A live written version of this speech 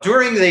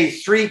During the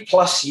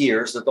 3+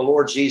 years that the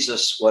Lord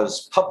Jesus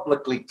was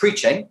publicly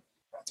preaching,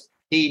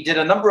 he did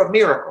a number of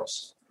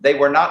miracles. They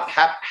were not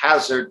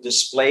haphazard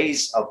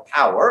displays of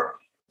power.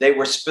 They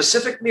were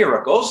specific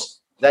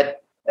miracles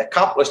that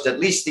accomplished at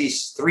least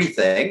these 3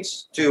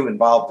 things, 2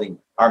 involving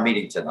our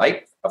meeting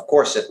tonight. Of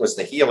course, it was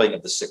the healing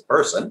of the sick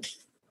person.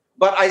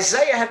 But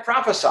Isaiah had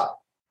prophesied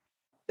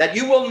that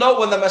you will know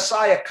when the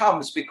Messiah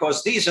comes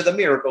because these are the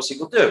miracles he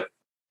will do.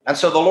 And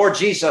so the Lord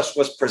Jesus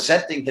was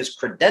presenting his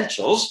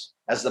credentials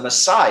as the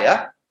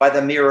Messiah by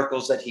the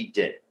miracles that he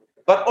did.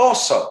 But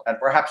also, and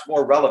perhaps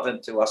more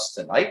relevant to us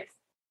tonight,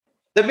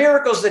 the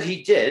miracles that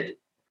he did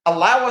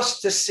allow us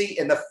to see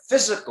in the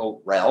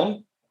physical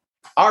realm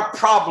our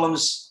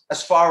problems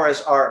as far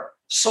as our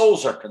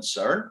souls are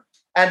concerned,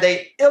 and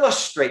they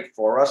illustrate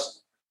for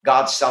us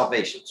God's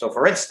salvation. So,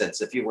 for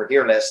instance, if you were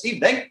here last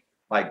evening,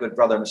 my good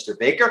brother, Mr.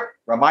 Baker,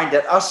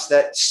 reminded us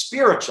that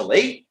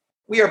spiritually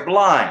we are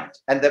blind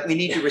and that we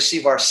need to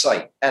receive our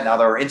sight. And now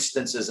there are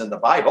instances in the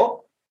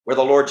Bible where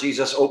the Lord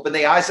Jesus opened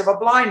the eyes of a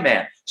blind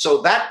man.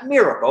 So that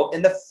miracle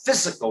in the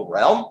physical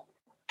realm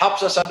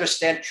helps us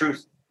understand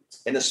truth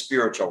in the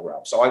spiritual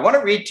realm. So I want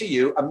to read to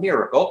you a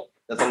miracle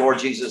that the Lord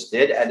Jesus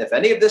did. And if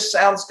any of this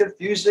sounds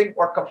confusing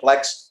or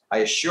complex, I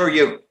assure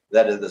you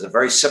that it is a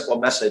very simple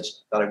message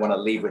that I want to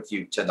leave with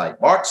you tonight.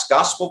 Mark's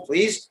gospel,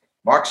 please.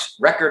 Mark's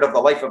record of the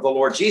life of the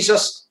Lord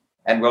Jesus.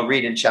 And we'll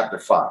read in chapter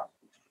 5.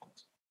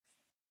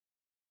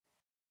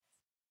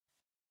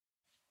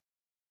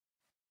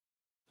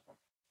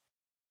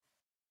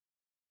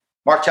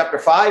 Mark chapter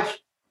 5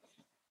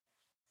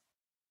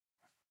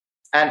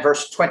 and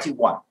verse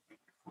 21.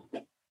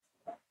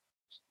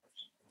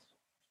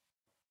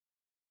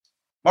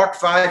 Mark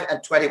 5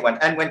 and 21.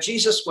 And when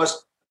Jesus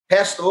was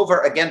passed over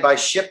again by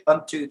ship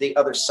unto the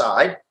other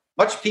side,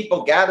 much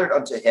people gathered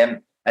unto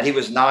him, and he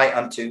was nigh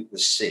unto the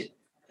sea.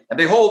 And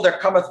behold, there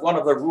cometh one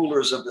of the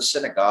rulers of the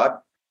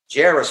synagogue,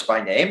 Jairus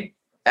by name,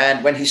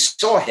 and when he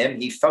saw him,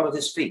 he fell at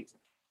his feet,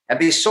 and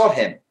besought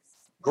him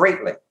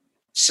greatly,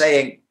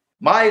 saying,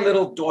 My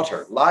little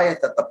daughter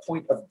lieth at the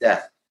point of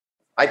death.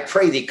 I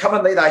pray thee, come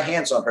and lay thy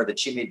hands on her, that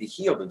she may be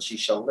healed, and she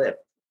shall live.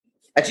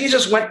 And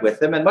Jesus went with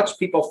them, and much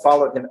people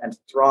followed him and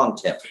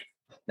thronged him.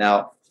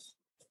 Now,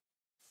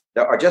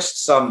 there are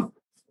just some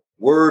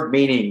word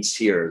meanings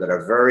here that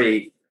are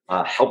very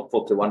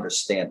helpful to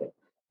understanding.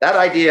 That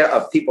idea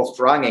of people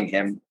thronging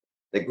him,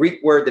 the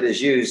Greek word that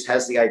is used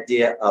has the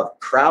idea of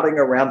crowding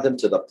around him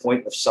to the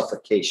point of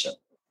suffocation.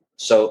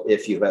 So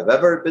if you have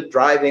ever been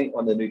driving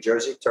on the New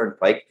Jersey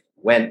Turnpike,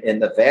 when in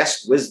the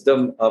vast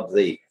wisdom of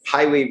the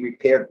highway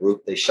repair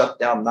group, they shut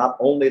down not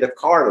only the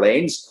car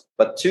lanes,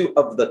 but 2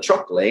 of the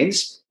truck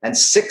lanes, and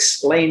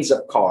 6 lanes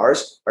of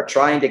cars are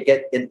trying to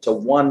get into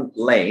one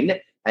lane.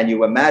 And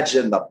you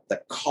imagine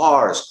the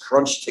cars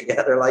crunched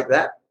together like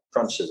that.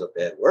 Crunch is a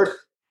bad word.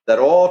 That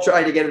all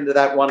trying to get into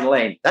that one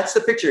lane. That's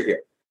the picture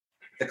here.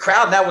 The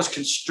crowd now was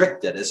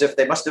constricted as if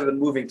they must have been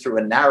moving through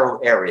a narrow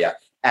area.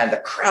 And the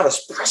crowd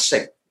is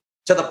pressing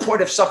to the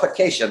point of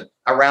suffocation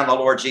around the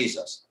Lord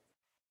Jesus.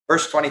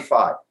 Verse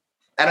 25,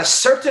 and a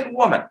certain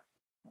woman,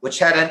 which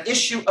had an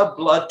issue of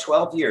blood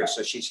 12 years,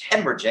 so she's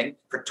hemorrhaging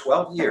for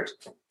 12 years,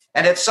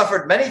 and had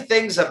suffered many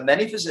things of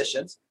many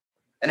physicians,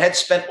 and had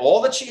spent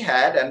all that she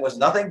had, and was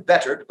nothing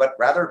bettered, but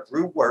rather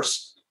grew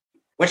worse,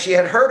 when she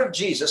had heard of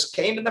Jesus,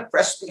 came in the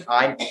press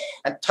behind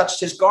and touched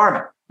his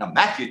garment. Now,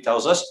 Matthew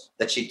tells us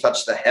that she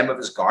touched the hem of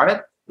his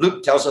garment.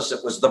 Luke tells us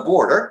it was the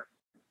border.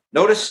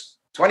 Notice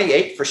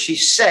 28, for she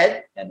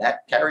said, and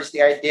that carries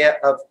the idea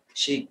of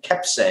she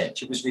kept saying,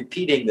 she was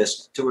repeating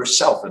this to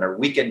herself in her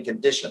weakened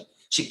condition.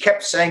 She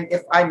kept saying,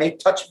 if I may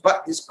touch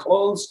but his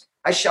clothes,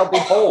 I shall be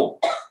whole.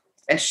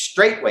 And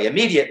straightway,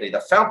 immediately, the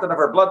fountain of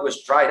her blood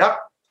was dried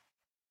up,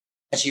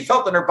 and she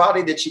felt in her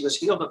body that she was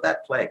healed of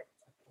that plague.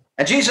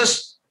 And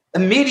Jesus,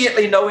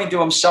 immediately knowing to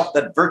himself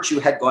that virtue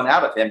had gone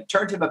out of him,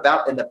 turned him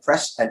about in the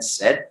press and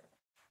said,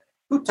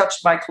 who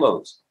touched my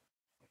clothes?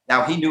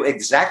 Now he knew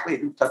exactly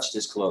who touched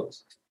his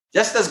clothes.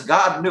 Just as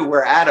God knew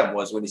where Adam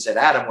was when he said,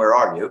 Adam, where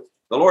are you?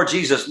 The Lord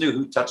Jesus knew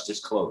who touched his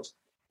clothes.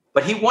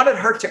 But he wanted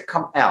her to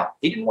come out.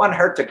 He didn't want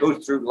her to go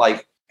through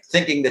life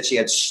thinking that she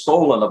had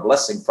stolen a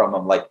blessing from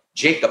him, like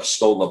Jacob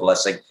stole a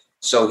blessing.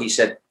 So he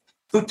said,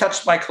 who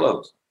touched my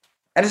clothes?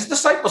 And his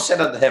disciples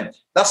said unto him,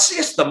 thou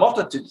seest the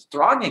multitude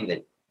thronging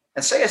thee,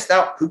 and sayest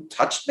thou, who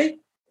touched me?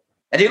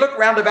 And he looked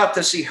round about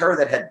to see her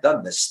that had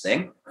done this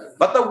thing.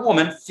 But the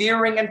woman,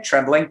 fearing and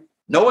trembling,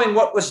 knowing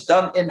what was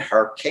done in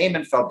her, came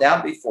and fell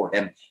down before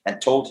him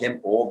and told him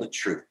all the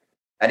truth.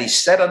 And he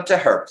said unto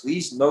her,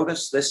 please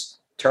notice this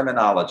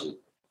terminology,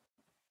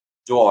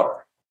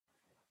 daughter.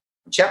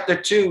 In chapter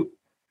 2,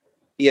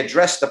 he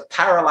addressed a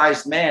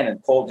paralyzed man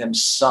and called him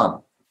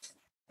son.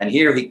 And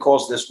here he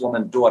calls this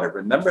woman daughter.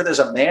 Remember, there's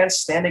a man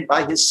standing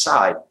by his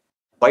side,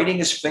 biting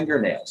his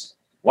fingernails,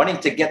 wanting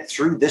to get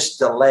through this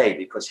delay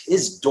because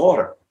his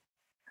daughter,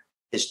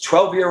 his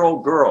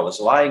 12-year-old girl,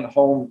 is lying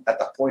home at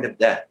the point of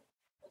death.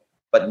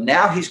 But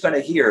now he's going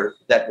to hear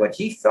that what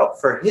he felt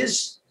for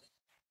his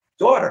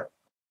daughter,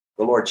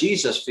 the Lord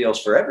Jesus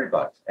feels for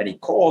everybody. And he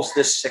calls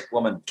this sick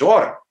woman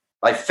daughter.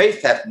 Thy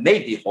faith hath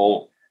made thee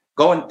whole.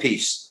 Go in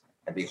peace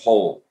and be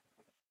whole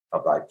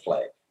of thy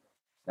plague.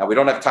 Now, we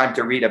don't have time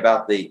to read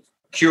about the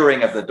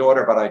curing of the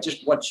daughter, but I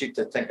just want you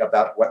to think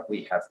about what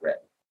we have read.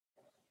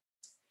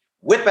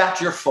 Whip out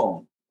your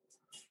phone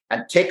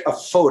and take a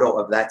photo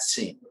of that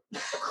scene. The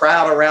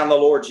crowd around the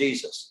Lord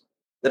Jesus,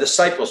 the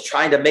disciples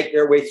trying to make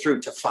their way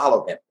through to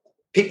follow him,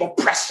 people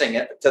pressing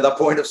it to the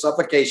point of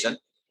suffocation.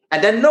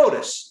 And then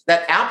notice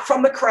that out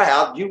from the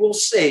crowd, you will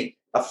see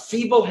a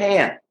feeble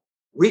hand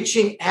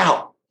reaching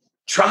out,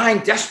 trying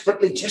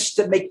desperately just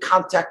to make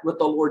contact with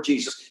the Lord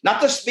Jesus.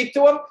 Not to speak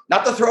to him,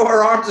 not to throw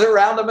her arms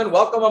around him and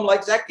welcome him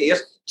like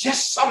Zacchaeus,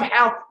 just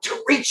somehow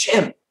to reach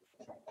him.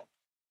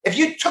 If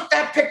you took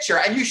that picture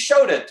and you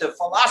showed it to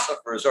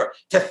philosophers or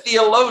to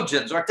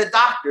theologians or to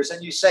doctors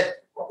and you said,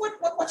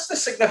 what's the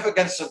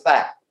significance of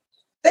that?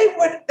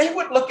 They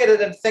would look at it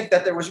and think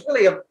that there was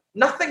really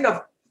nothing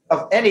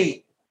of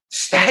any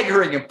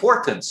staggering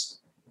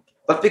importance.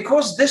 But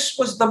because this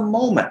was the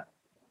moment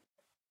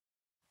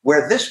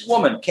where this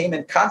woman came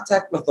in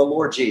contact with the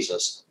Lord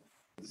Jesus,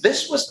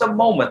 this was the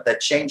moment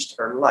that changed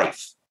her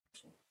life.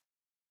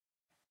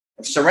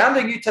 And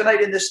surrounding you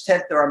tonight in this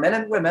tent, there are men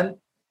and women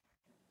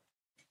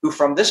who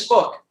from this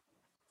book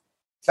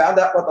found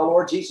out what the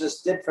Lord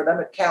Jesus did for them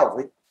at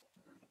Calvary,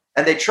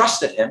 and they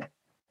trusted him.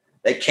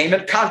 They came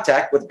in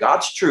contact with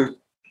God's truth,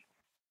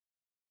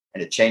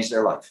 and it changed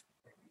their life.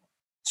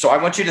 So I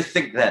want you to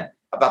think then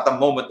about the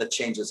moment that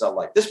changes our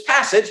life. This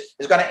passage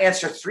is going to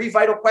answer three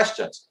vital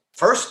questions.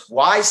 First,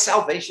 why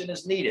salvation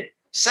is needed.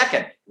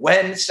 Second,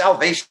 when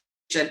salvation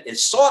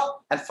is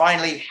sought. And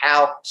finally,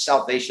 how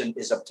salvation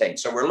is obtained.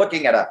 So we're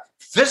looking at a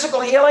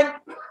physical healing,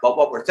 but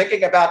what we're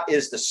thinking about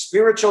is the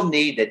spiritual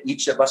need that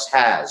each of us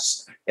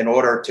has in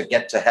order to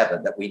get to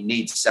heaven, that we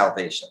need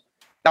salvation.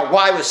 Now,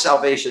 why was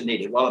salvation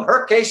needed? Well, in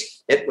her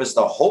case, it was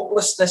the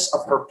hopelessness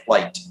of her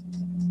plight.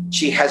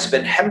 She has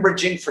been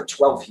hemorrhaging for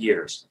 12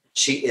 years.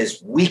 She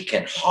is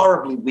weakened,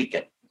 horribly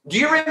weakened. Do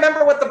you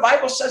remember what the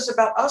Bible says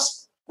about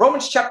us?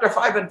 Romans chapter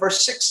 5 and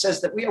verse 6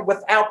 says that we are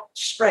without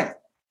strength.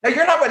 Now,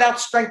 you're not without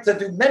strength to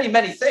do many,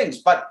 many things,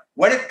 but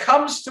when it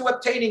comes to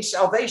obtaining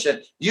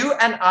salvation, you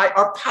and I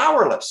are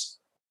powerless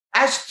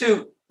as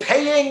to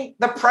paying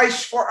the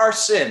price for our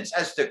sins,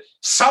 as to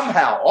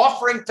somehow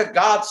offering to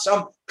God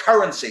some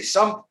currency,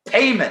 some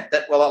payment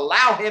that will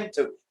allow him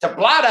to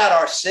blot out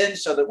our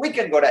sins so that we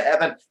can go to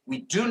heaven.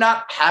 We do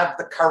not have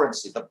the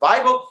currency. The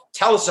Bible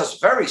tells us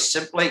very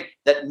simply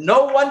that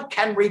no one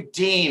can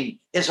redeem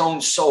his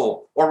own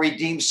soul or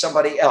redeem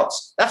somebody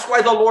else. That's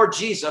why the Lord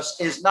Jesus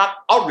is not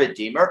a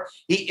redeemer.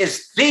 He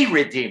is the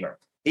Redeemer.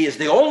 He is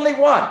the only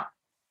one.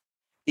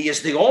 He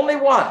is the only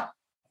one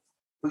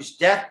whose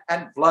death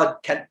and blood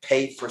can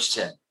pay for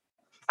sin.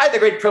 I had the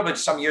great privilege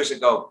some years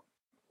ago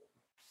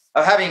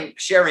of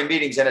sharing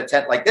meetings in a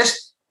tent like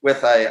this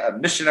with a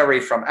missionary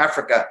from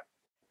Africa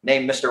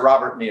named Mr.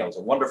 Robert Niels,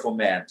 a wonderful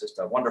man, just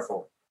a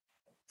wonderful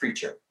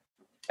preacher.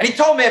 And he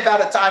told me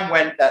about a time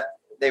when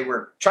they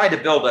were trying to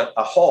build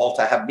a hall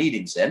to have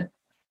meetings in.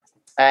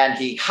 And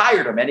he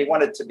hired him, and he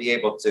wanted to be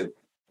able to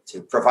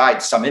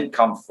provide some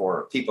income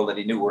for people that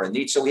he knew were in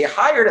need. So he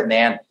hired a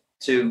man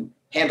to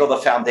handle the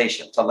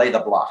foundation, to lay the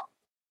block.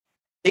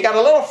 He got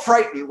a little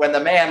frightened when the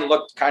man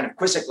looked kind of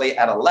quizzically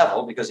at a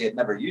level because he had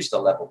never used a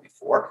level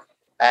before.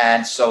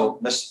 And so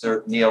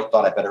Mr. Neal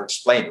thought I better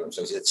explain to him.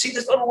 So he said, see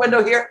this little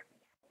window here?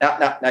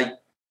 Now,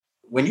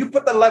 when you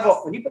put the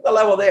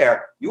level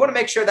there, you want to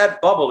make sure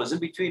that bubble is in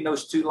between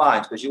those two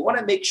lines, because you want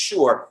to make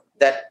sure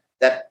that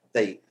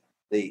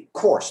the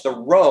course, the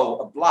row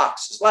of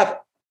blocks is level.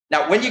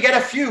 Now, when you get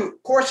a few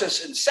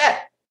courses in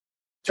set,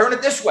 turn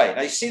it this way.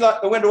 Now, you see the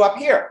window up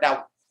here.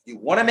 Now, you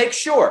want to make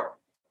sure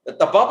that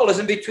the bubble is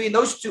in between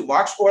those two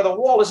marks or the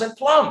wall is in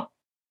plumb.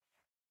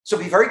 So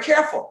be very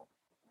careful.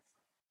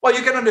 Well,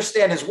 you can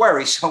understand his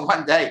worry. So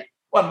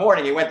one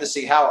morning, he went to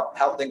see how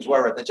things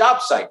were at the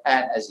job site.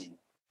 And as he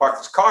parked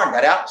his car and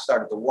got out and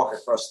started to walk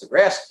across the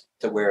grass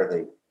to where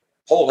the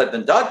hole had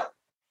been dug.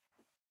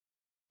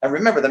 And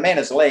remember, the man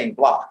is laying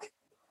block.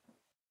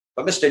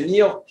 But Mr.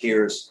 Neal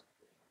hears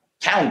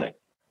pounding.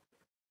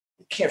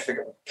 He can't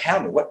figure out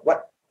pounding.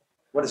 What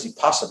is he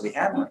possibly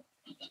hammering?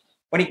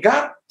 When he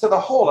got to the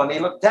hole and he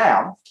looked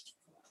down,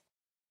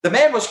 the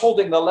man was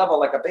holding the level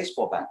like a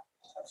baseball bat.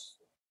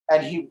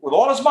 And he, with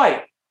all his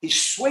might, he's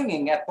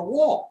swinging at the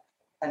wall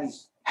and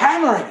he's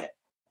hammering it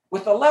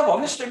with the level.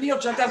 Mr. Neal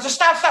jumped down and said,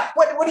 stop.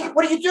 What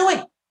are you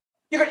doing?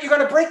 You're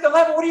going to break the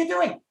level. What are you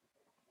doing?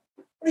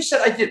 And he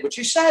said, I did what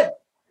you said.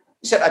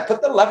 He said, I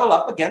put the level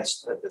up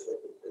against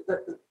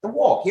the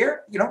wall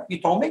here. You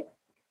told me.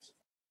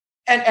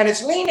 And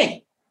it's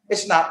leaning.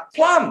 It's not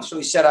plumb. So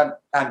he said,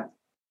 I'm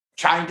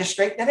trying to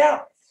straighten it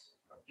out.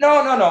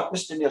 No,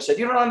 Mr. Neal said,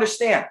 you don't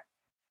understand.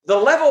 The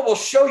level will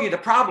show you the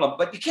problem,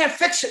 but you can't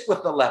fix it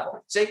with the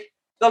level. See,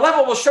 the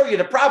level will show you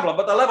the problem,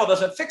 but the level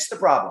doesn't fix the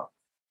problem.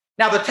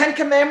 Now, the 10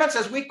 Commandments,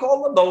 as we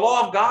call them, the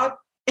law of God,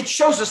 it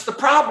shows us the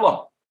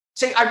problem.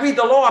 See, I read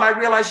the law and I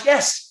realize,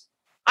 yes,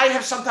 I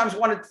have sometimes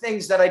wanted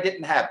things that I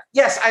didn't have.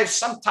 Yes, I have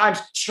sometimes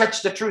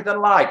stretched the truth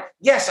and lied.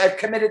 Yes, I've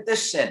committed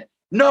this sin.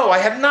 No, I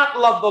have not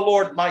loved the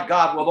Lord my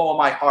God with all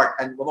my heart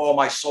and with all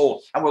my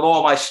soul and with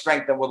all my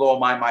strength and with all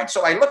my mind.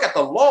 So I look at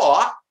the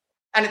law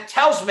and it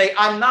tells me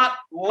I'm not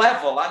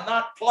level, I'm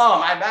not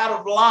plumb, I'm out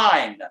of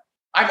line,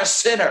 I'm a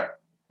sinner.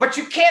 But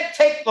you can't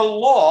take the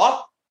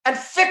law and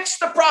fix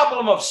the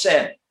problem of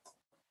sin.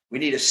 We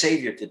need a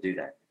Savior to do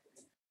that.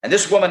 And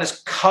this woman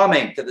is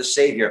coming to the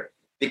Savior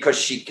because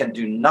she can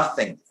do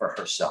nothing for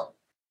herself.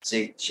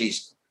 See,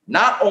 she's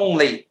not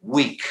only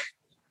weak,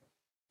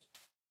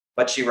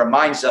 but she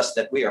reminds us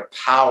that we are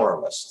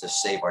powerless to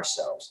save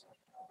ourselves.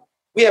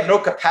 We have no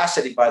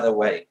capacity, by the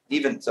way,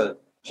 even to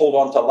hold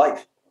on to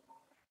life.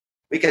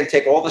 We can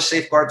take all the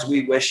safeguards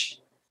we wish,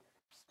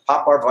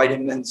 pop our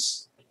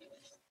vitamins,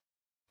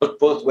 look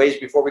both ways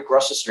before we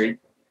cross the street.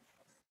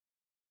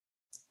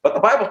 But the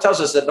Bible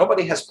tells us that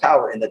nobody has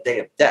power in the day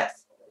of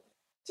death.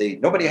 See,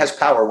 nobody has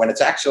power when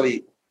it's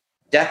actually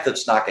death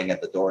that's knocking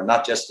at the door,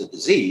 not just the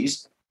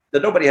disease,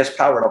 that nobody has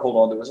power to hold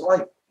on to his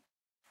life.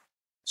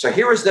 So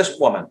here is this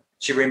woman.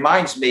 She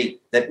reminds me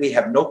that we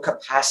have no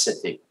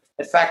capacity.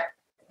 In fact,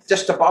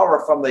 just to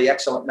borrow from the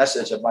excellent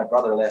message of my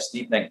brother last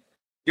evening,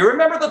 you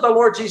remember that the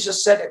Lord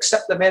Jesus said,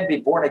 except the man be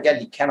born again,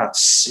 he cannot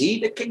see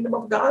the kingdom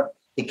of God.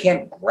 He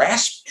can't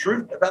grasp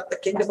truth about the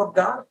kingdom of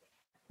God.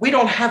 We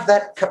don't have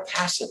that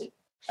capacity.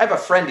 I have a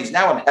friend, he's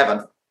now in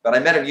heaven, but I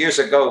met him years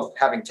ago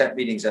having tent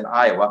meetings in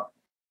Iowa.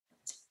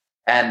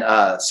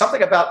 And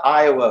something about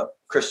Iowa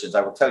Christians,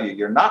 I will tell you,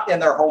 you're not in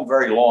their home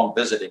very long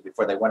visiting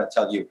before they want to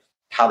tell you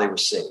how they were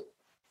saved.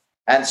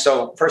 And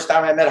so first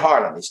time I met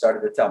Harlan, he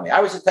started to tell me. I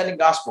was attending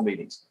gospel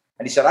meetings.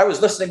 And he said, I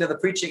was listening to the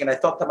preaching and I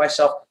thought to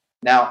myself,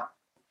 now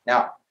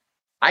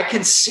I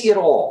can see it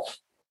all.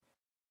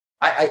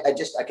 I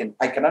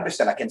can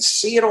understand. I can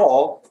see it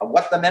all of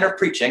what the men are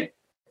preaching,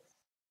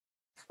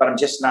 but I'm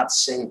just not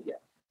saved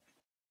yet.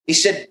 He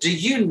said, do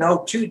you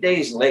know 2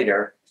 days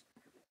later,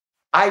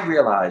 I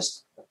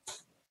realized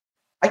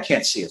I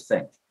can't see a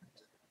thing.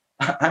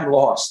 I'm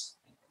lost.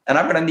 And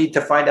I'm going to need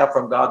to find out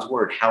from God's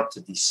word how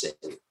to be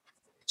saved.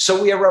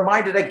 So we are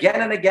reminded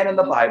again and again in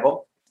the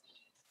Bible,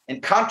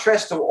 in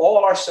contrast to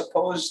all our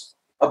supposed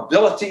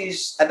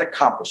abilities and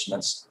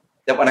accomplishments,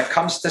 that when it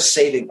comes to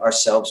saving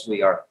ourselves,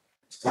 we are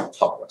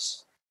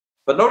helpless.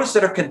 But notice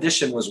that her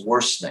condition was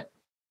worsening.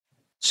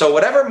 So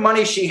whatever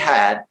money she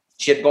had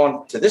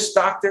gone to this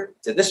doctor,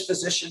 to this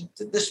physician,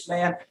 to this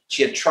man.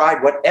 She had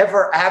tried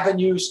whatever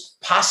avenues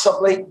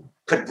possibly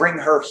could bring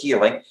her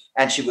healing,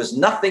 and she was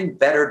nothing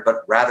better,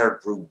 but rather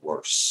grew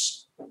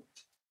worse.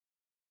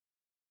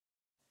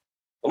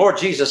 The Lord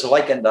Jesus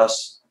likened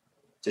us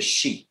to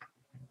sheep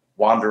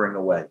wandering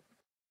away.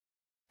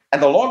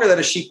 And the longer that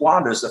a sheep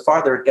wanders, the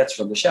farther it gets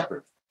from the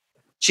shepherd.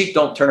 Sheep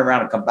don't turn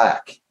around and come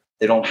back.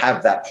 They don't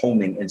have that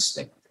homing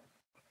instinct.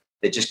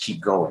 They just keep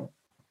going.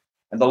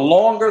 And the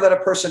longer that a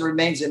person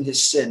remains in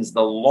his sins,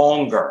 the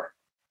longer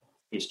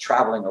he's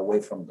traveling away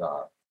from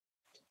God.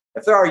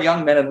 If there are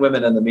young men and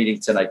women in the meeting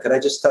tonight, could I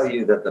just tell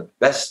you that the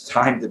best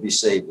time to be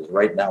saved is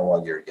right now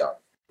while you're young.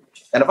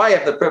 And if I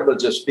have the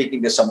privilege of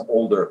speaking to some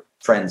older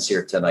friends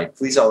here tonight,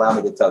 please allow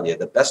me to tell you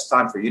the best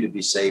time for you to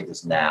be saved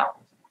is now.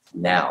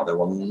 Now. There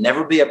will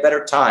never be a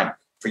better time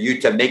for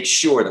you to make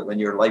sure that when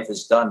your life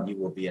is done, you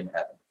will be in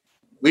heaven.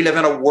 We live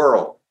in a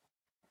world,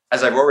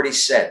 as I've already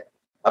said,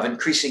 of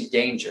increasing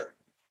danger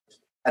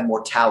and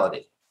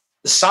mortality.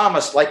 The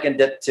psalmist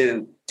likened it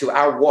to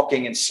our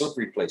walking in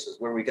slippery places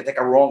where we could take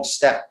a wrong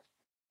step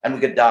and we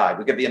could die.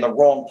 We could be in the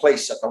wrong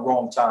place at the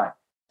wrong time.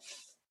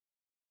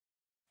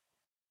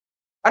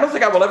 I don't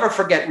think I will ever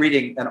forget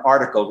reading an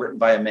article written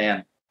by a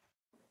man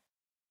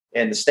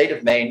in the state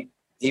of Maine.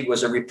 He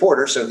was a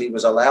reporter, so he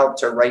was allowed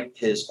to write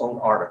his own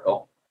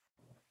article.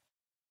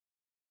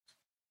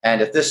 And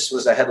if this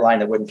was a headline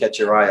that wouldn't catch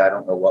your eye, I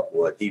don't know what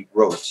would. He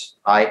wrote,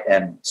 I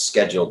am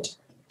scheduled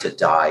to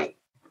die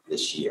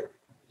this year.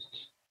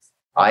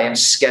 I am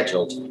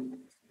scheduled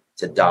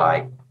to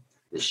die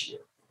this year.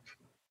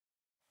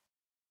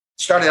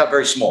 Started out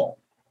very small.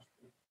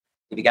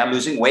 He began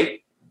losing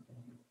weight.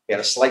 He had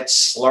a slight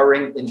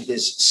slurring in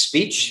his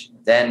speech.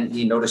 Then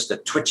he noticed a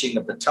twitching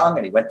of the tongue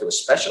and he went to a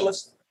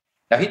specialist.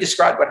 Now he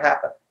described what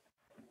happened.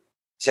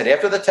 He said,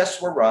 after the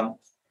tests were run,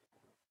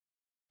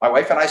 my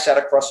wife and I sat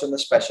across from the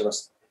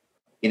specialist.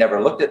 He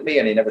never looked at me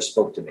and he never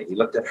spoke to me. He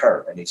looked at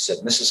her and he said,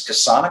 Mrs.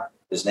 Kasonic,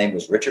 his name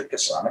was Richard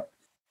Kasonic.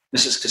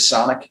 Mrs.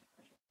 Kasonic,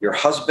 your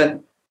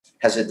husband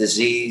has a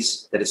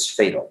disease that is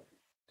fatal.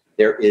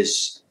 There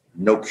is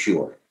no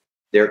cure.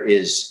 There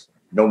is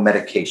no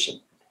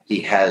medication.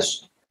 He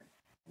has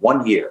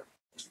 1 year,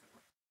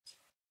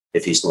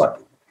 if he's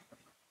lucky.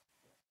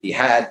 He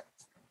had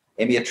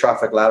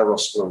amyotrophic lateral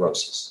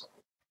sclerosis,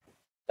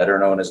 better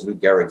known as Lou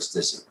Gehrig's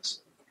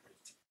disease.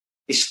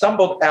 He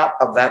stumbled out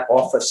of that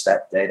office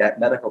that day, that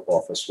medical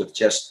office, with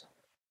just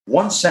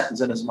one sentence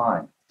in his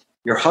mind.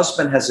 Your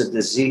husband has a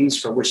disease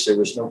for which there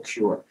was no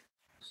cure.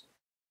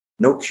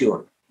 No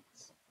cure.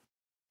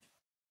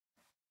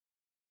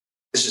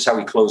 This is how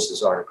he closed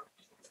his article.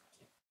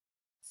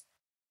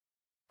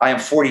 I am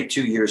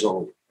 42 years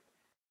old,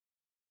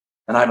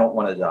 and I don't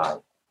want to die.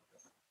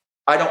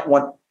 I don't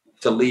want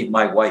to leave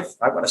my wife.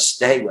 I want to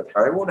stay with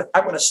her. I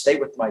want to stay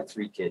with my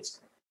 3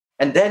 kids.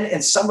 And then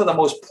in some of the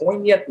most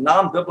poignant,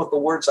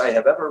 non-biblical words I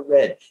have ever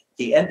read,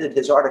 he ended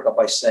his article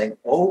by saying,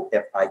 oh,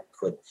 if I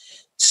could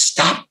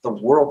stop the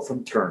world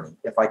from turning,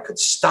 if I could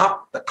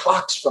stop the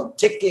clocks from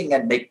ticking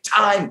and make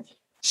time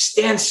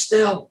stand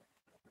still.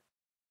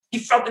 He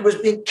felt he was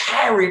being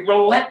carried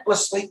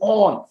relentlessly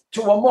on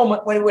to a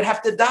moment when he would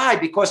have to die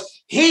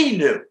because he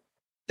knew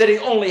that he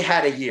only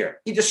had a year.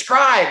 He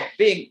described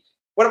being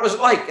what it was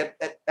like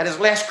at his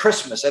last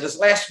Christmas, at his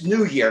last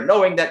New Year,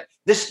 knowing that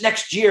this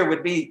next year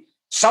would be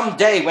some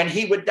day when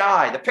he would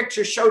die. The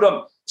picture showed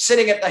him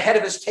sitting at the head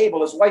of his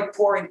table, his wife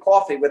pouring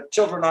coffee with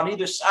children on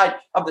either side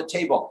of the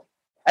table.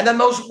 And then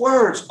those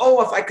words,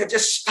 oh, if I could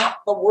just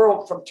stop the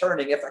world from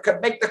turning, if I could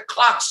make the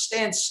clock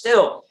stand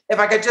still, if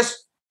I could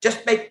just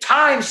make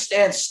time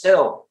stand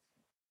still.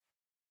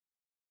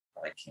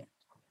 But I can't.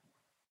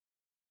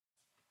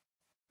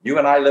 You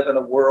and I live in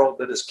a world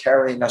that is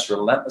carrying us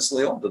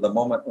relentlessly on to the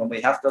moment when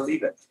we have to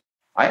leave it.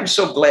 I am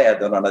so glad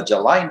that on a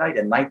July night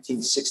in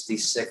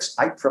 1966,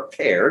 I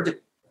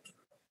prepared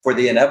for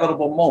the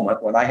inevitable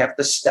moment when I have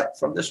to step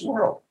from this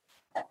world.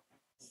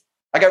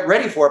 I got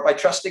ready for it by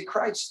trusting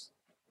Christ.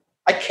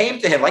 I came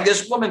to him like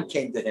this woman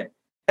came to him.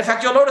 In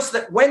fact, you'll notice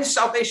that when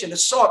salvation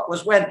is sought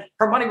was when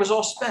her money was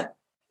all spent.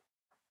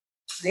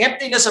 It's the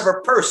emptiness of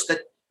her purse that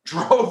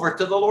drove her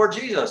to the Lord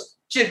Jesus.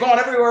 She had gone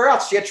everywhere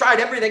else. She had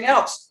tried everything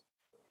else.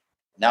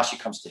 Now she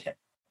comes to him.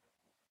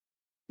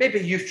 Maybe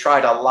you've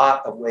tried a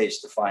lot of ways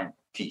to find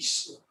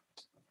peace.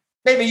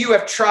 Maybe you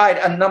have tried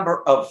a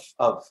number of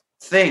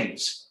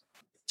things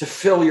to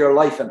fill your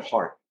life and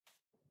heart.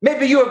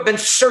 Maybe you have been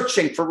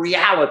searching for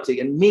reality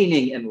and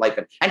meaning in life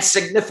and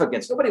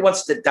significance. Nobody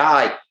wants to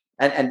die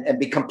and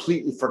be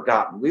completely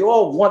forgotten. We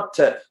all want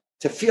to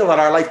feel that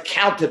our life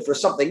counted for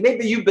something.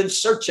 Maybe you've been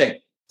searching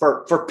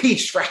for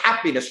peace, for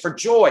happiness, for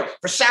joy,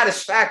 for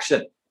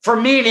satisfaction, for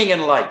meaning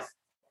in life.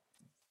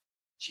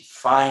 She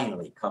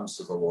finally comes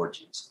to the Lord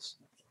Jesus.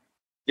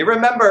 You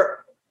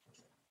remember,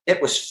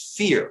 it was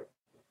fear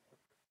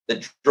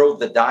that drove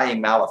the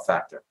dying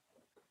malefactor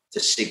to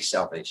seek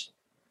salvation.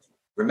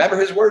 Remember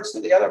his words to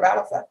the other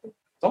malefactor?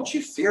 Don't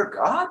you fear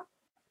God?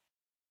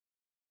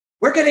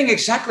 We're getting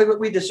exactly what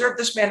we deserve.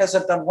 This man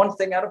hasn't done one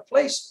thing out of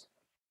place.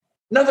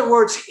 In other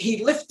words,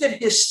 he lifted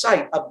his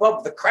sight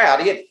above the crowd.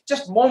 He had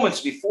just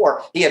moments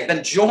before, he had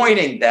been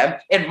joining them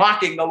in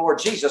mocking the Lord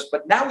Jesus,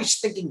 but now he's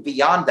thinking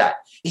beyond that.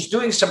 He's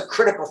doing some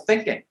critical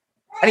thinking.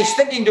 And he's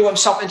thinking to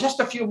himself, in just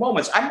a few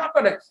moments, I'm not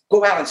going to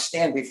go out and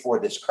stand before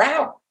this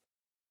crowd.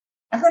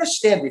 I'm going to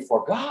stand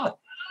before God.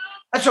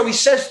 And so he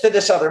says to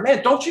this other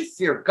man, don't you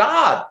fear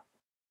God?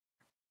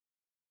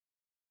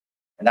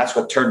 And that's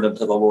what turned him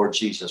to the Lord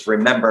Jesus.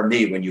 Remember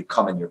me when you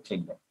come in your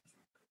kingdom.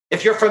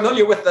 If you're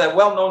familiar with the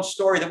well-known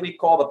story that we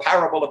call the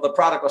parable of the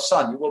prodigal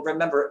son, you will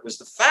remember it was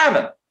the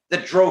famine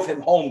that drove him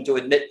home to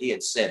admit he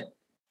had sinned.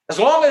 As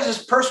long as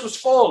his purse was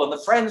full and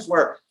the friends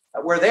were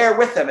there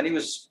with him and he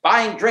was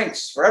buying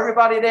drinks for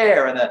everybody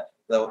there and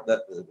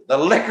the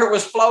liquor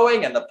was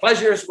flowing and the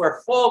pleasures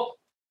were full,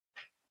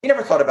 he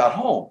never thought about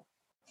home.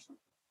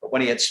 But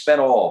when he had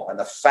spent all and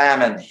the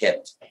famine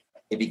hit,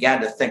 he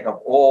began to think of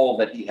all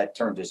that he had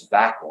turned his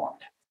back on.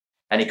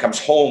 And he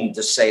comes home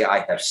to say,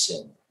 I have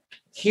sinned.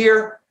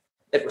 Here,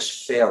 it was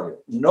failure.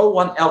 No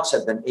one else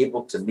had been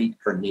able to meet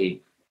her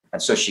need.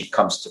 And so she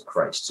comes to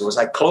Christ. So as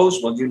I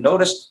close, will you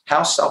notice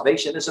how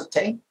salvation is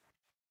obtained?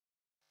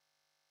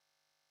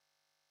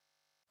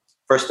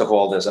 First of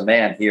all, there's a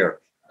man here.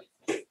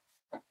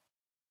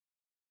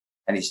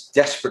 And he's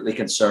desperately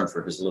concerned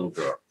for his little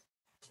girl.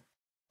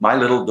 My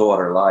little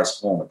daughter lies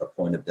home at the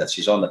point of death.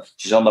 She's on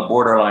the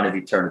borderline of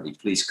eternity.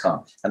 Please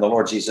come. And the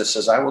Lord Jesus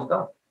says, I will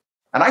go.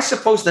 And I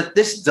suppose that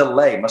this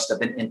delay must have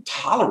been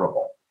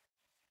intolerable.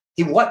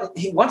 He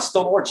wants the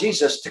Lord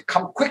Jesus to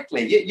come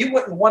quickly. You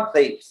wouldn't want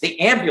the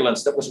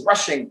ambulance that was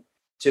rushing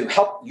to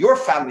help your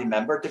family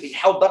member to be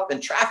held up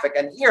in traffic.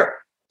 And here,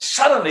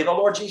 suddenly the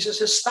Lord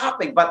Jesus is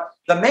stopping. But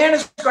the man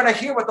is going to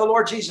hear what the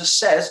Lord Jesus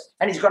says,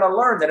 and he's going to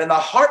learn that in the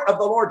heart of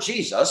the Lord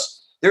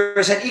Jesus, there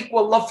is an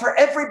equal love for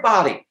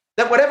everybody.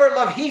 That whatever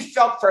love he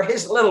felt for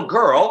his little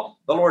girl,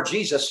 the Lord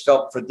Jesus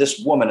felt for this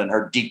woman in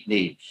her deep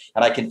need.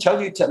 And I can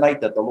tell you tonight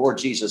that the Lord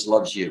Jesus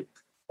loves you.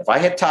 If I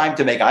had time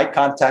to make eye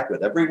contact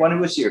with everyone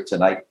who is here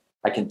tonight,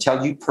 I can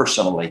tell you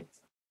personally,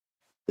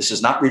 this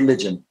is not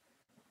religion.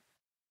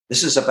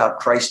 This is about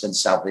Christ and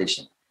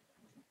salvation.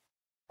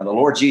 And the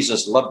Lord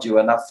Jesus loved you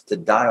enough to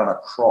die on a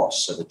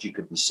cross so that you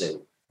could be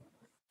saved.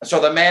 And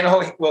so the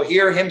man will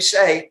hear him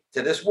say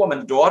to this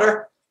woman,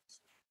 daughter,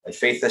 thy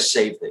faith has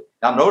saved thee.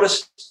 Now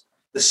notice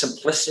the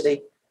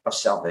simplicity of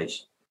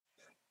salvation.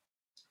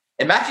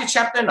 In Matthew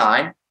chapter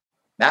 9,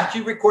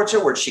 Matthew records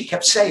her words. She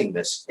kept saying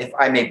this, if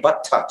I may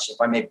but touch,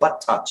 if I may but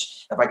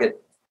touch, if I could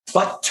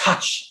but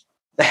touch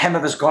the hem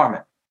of his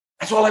garment.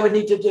 That's all I would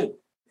need to do.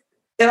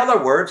 In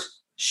other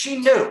words, she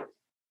knew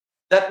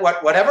that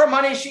whatever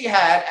money she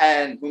had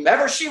and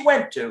whomever she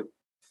went to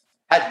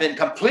had been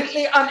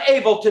completely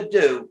unable to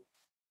do,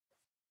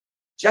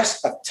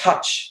 just a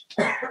touch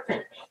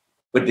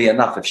would be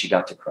enough if she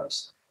got to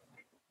Christ.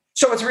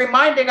 So it's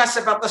reminding us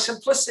about the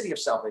simplicity of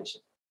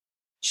salvation.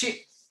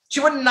 She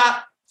wouldn't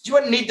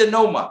need to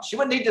know much. She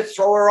wouldn't need to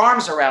throw her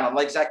arms around him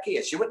like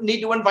Zacchaeus. She wouldn't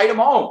need to invite him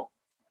home.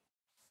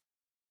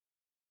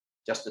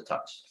 Just a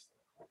touch.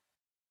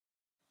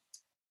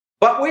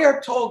 But we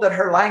are told that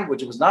her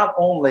language was not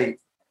only,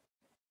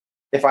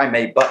 if I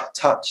may but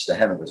touch the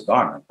hem of his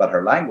garment, but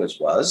her language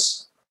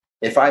was,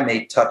 if I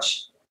may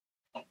touch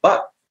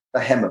but the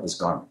hem of his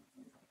garment.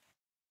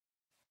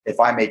 If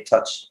I may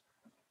touch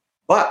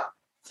but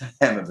the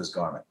hem of his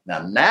garment.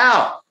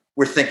 Now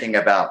we're thinking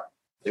about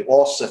the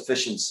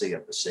all-sufficiency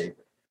of the Savior.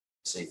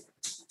 See,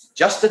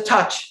 just a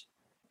touch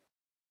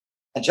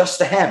and just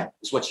the hem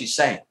is what she's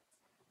saying.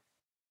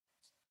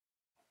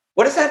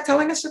 What is that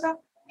telling us about?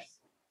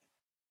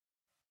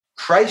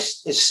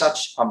 Christ is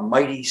such a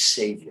mighty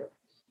Savior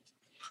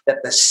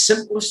that the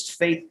simplest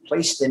faith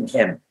placed in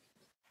him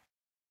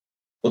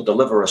will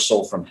deliver a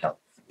soul from hell.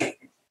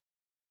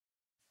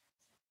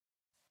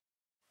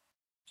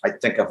 I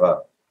think of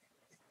a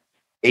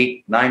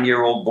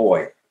 8-9-year-old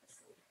boy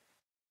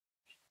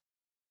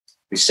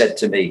who said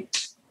to me,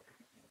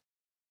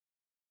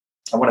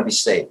 I want to be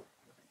saved.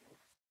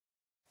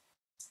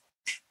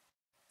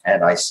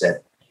 And I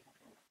said,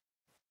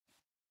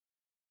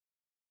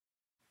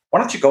 why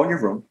don't you go in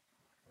your room,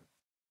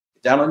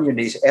 get down on your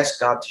knees, ask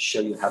God to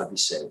show you how to be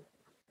saved.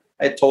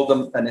 I had told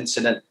him an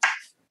incident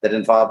that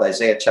involved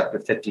Isaiah chapter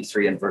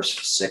 53 and verse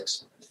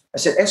 6. I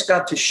said, ask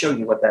God to show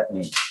you what that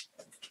means.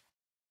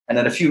 And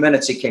in a few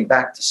minutes, he came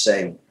back to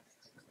say,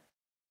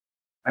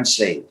 I'm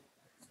saved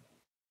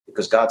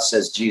because God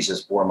says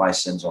Jesus bore my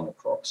sins on the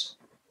cross.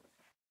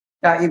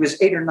 Now, he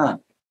was 8 or 9.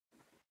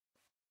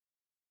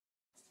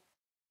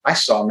 I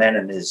saw a man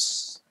in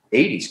his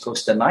 80s,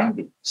 close to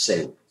 90,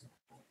 saved.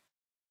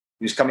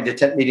 He was coming to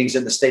tent meetings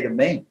in the state of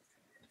Maine.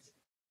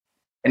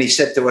 And he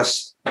said to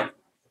us,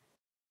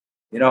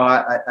 you know,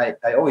 I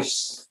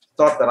always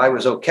thought that I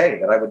was okay,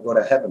 that I would go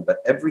to heaven. But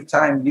every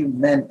time you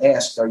men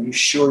ask, are you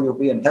sure you'll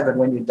be in heaven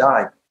when you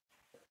die?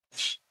 I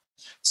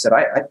said,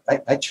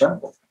 I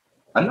tremble.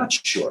 I'm not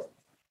sure.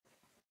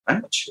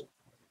 I'm not sure.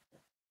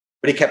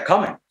 But he kept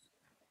coming. And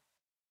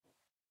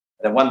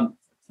then one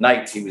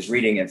night he was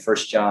reading in 1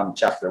 John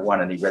chapter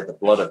 1, and he read the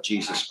blood of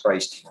Jesus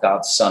Christ,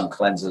 God's Son,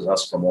 cleanses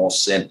us from all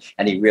sin.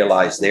 And he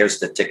realized there's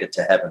the ticket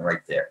to heaven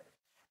right there.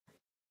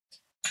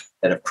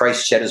 That if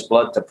Christ shed his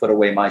blood to put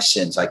away my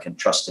sins, I can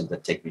trust him to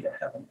take me to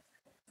heaven.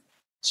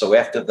 So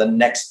after the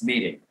next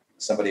meeting,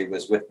 somebody who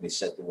was with me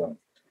said to him,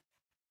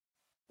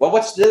 well,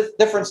 what's the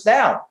difference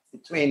now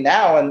between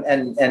now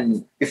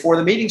and before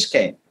the meetings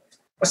came?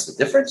 What's the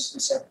difference? He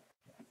said,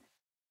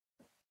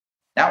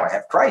 now I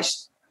have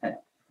Christ.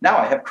 Now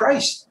I have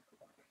Christ.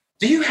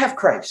 Do you have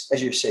Christ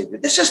as your Savior?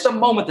 This is the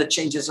moment that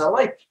changes our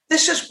life.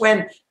 This is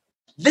when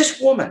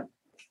this woman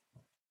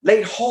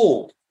laid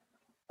hold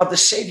of the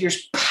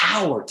Savior's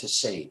power to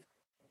save.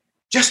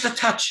 Just a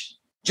touch,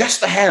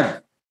 just a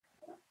hand.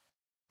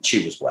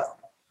 She was well.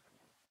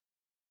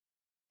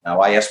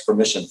 Now I asked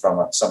permission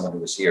from someone who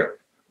was here,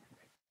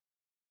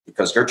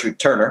 because Gertrude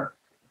Turner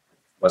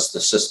was the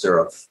sister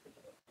of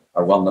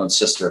our well-known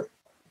sister,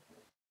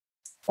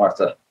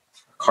 Martha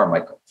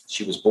Carmichael.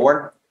 She was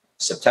born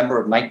September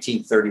of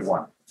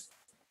 1931.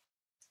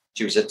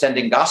 She was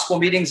attending gospel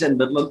meetings in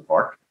Midland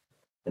Park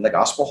in the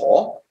Gospel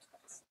Hall.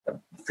 The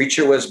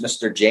preacher was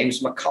Mr.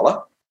 James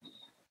McCullough.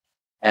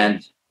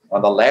 And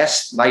on the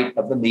last night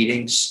of the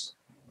meetings,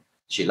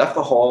 she left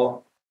the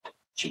hall.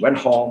 She went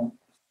home.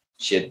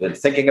 She had been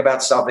thinking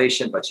about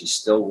salvation, but she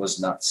still was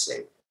not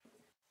saved.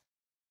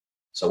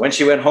 So when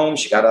she went home,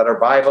 she got out her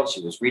Bible.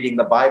 She was reading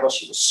the Bible.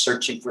 She was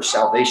searching for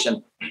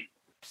salvation.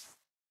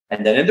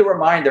 And then into her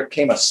mind, there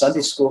came a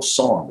Sunday school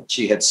song that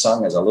she had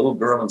sung as a little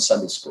girl in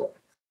Sunday school.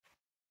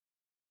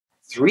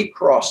 3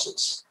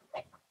 crosses.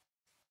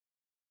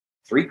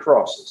 3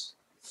 crosses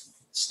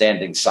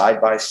standing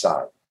side by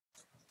side.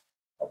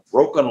 A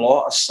broken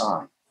law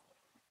assigned.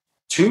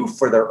 2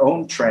 for their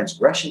own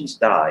transgressions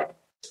died.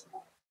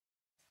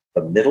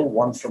 The middle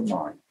one for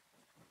mine.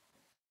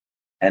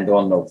 And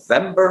on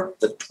November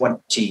the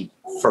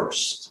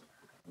 21st,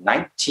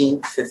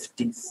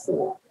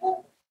 1954,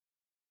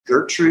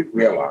 Gertrude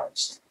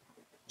realized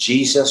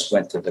Jesus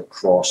went to the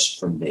cross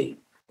for me.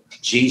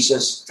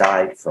 Jesus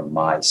died for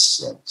my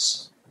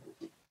sins.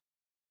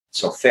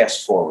 So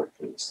fast forward,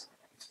 please.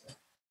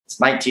 It's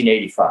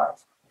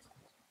 1985.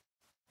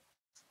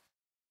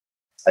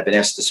 I've been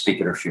asked to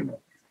speak at her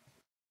funeral.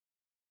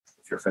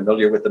 If you're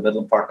familiar with the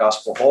Midland Park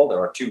Gospel Hall, there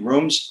are 2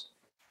 rooms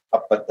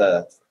up at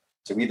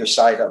to either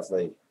side of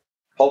the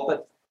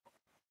pulpit.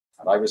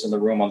 And I was in the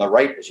room on the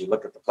right as you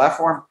look at the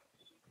platform.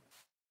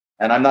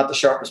 And I'm not the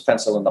sharpest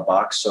pencil in the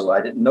box, so I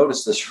didn't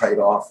notice this right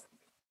off.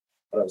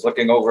 But I was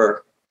looking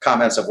over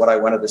comments of what I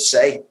wanted to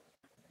say.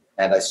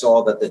 And I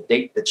saw that the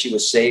date that she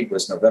was saved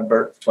was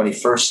November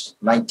 21st,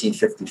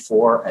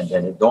 1954. And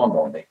then it dawned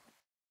on me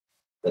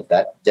that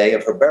that day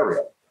of her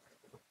burial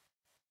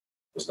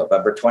was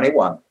November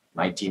 21,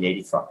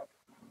 1985.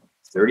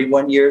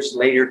 31 years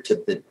later to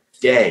the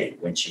day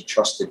when she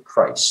trusted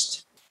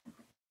Christ,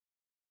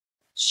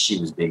 she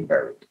was being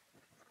buried.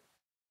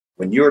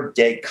 when your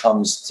day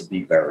comes to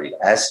be buried,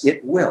 as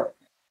it will,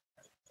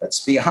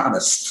 let's be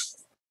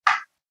honest,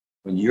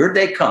 when your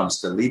day comes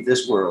to leave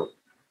this world,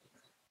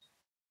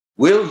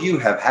 will you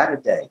have had a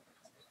day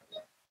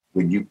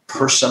when you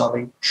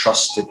personally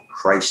trusted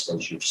Christ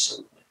as your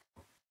Savior?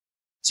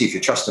 See, if you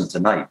trust him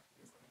tonight,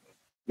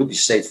 you'll be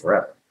saved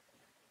forever.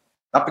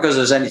 Not because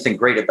there's anything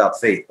great about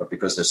faith, but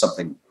because there's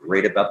something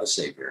great about the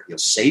Savior. He'll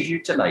save you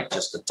tonight.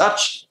 Just a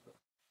touch,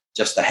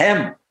 just a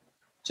hem,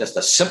 just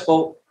a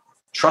simple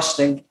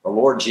trusting the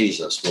Lord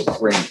Jesus will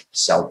bring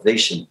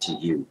salvation to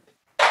you.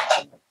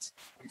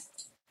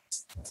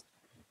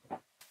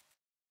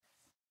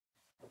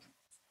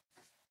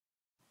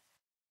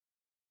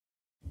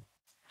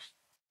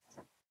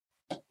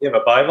 You have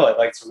a Bible? I'd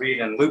like to read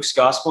in Luke's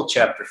Gospel,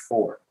 chapter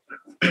 4.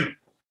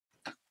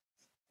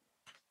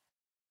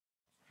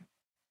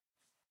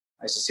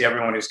 Nice to see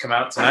everyone who's come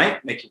out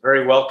tonight. Make you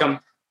very welcome.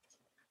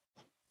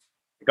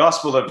 The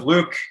Gospel of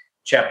Luke,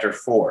 chapter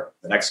 4.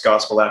 The next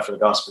Gospel after the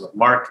Gospel of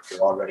Mark, if you're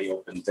already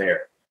open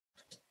there.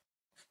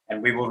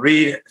 And we will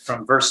read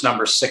from verse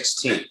number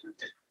 16.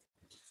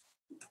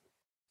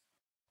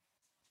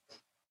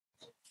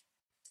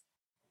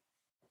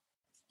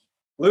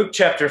 Luke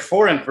chapter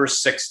 4 and verse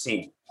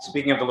 16.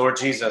 Speaking of the Lord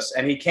Jesus,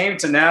 and he came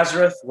to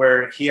Nazareth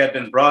where he had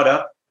been brought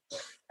up.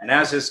 And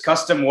as his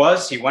custom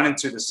was, he went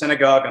into the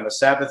synagogue on the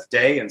Sabbath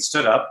day and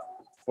stood up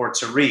for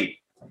to read.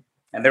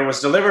 And there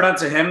was delivered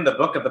unto him the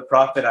book of the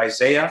prophet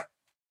Isaiah.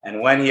 And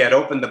when he had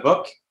opened the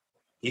book,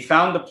 he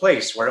found the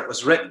place where it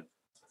was written,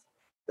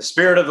 the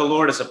Spirit of the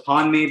Lord is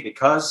upon me,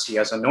 because he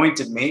has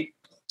anointed me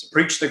to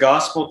preach the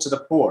gospel to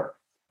the poor.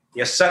 He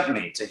has sent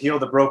me to heal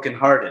the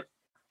brokenhearted,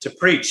 to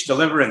preach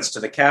deliverance to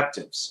the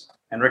captives,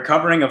 and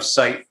recovering of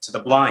sight to the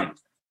blind,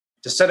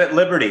 to set at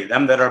liberty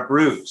them that are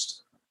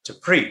bruised, to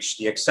preach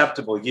the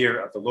acceptable year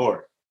of the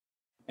Lord.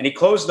 And he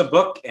closed the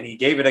book, and he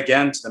gave it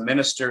again to the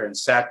minister, and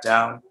sat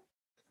down.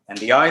 And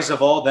the eyes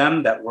of all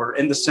them that were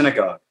in the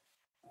synagogue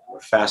were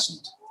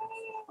fastened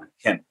on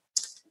him.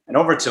 And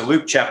over to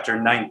Luke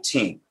chapter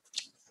 19.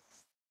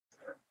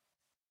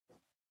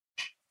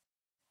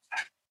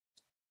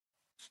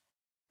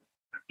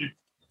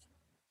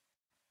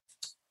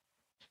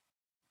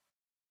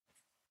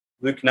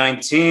 Luke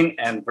 19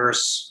 and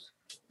verse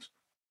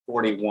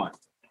 41.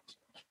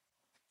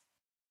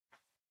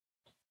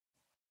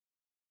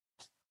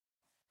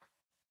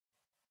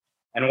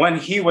 And when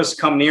he was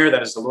come near,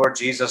 that is the Lord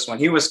Jesus, when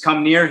he was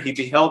come near, he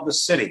beheld the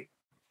city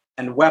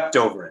and wept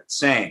over it,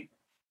 saying,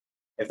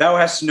 if thou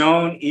hast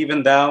known,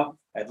 even thou,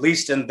 at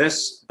least in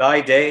this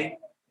thy day,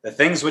 the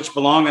things which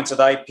belong unto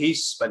thy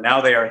peace, but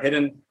now they are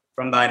hidden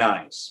from thine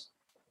eyes.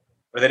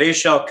 For the day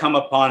shall come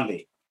upon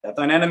thee, that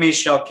thine enemies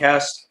shall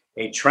cast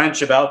a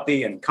trench about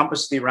thee, and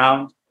compass thee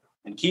round,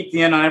 and keep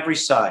thee in on every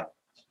side,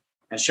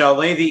 and shall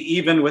lay thee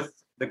even with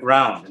the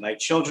ground, and thy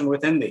children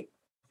within thee.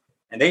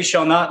 And they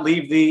shall not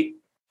leave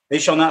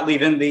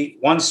in thee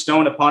one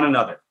stone upon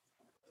another,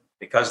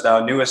 because thou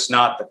knewest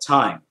not the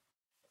time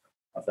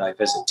of thy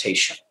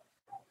visitation.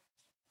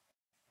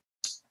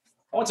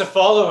 I want to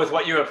follow with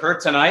what you have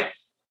heard tonight,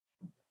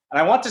 and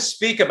I want to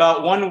speak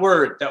about one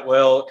word that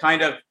will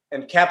kind of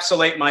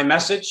encapsulate my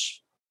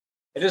message.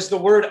 It is the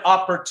word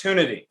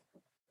opportunity.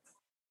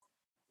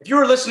 If you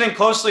were listening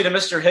closely to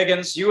Mr.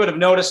 Higgins, you would have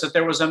noticed that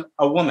there was a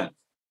woman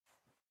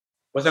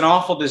with an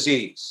awful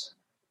disease.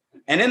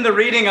 And in the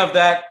reading of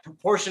that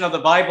portion of the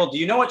Bible, do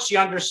you know what she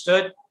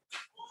understood?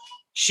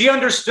 She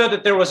understood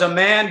that there was a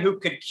man who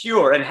could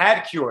cure and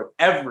had cured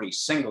every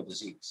single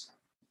disease.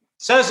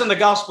 It says in the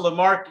Gospel of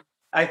Mark,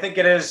 I think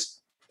it is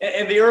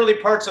in the early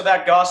parts of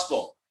that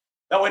gospel,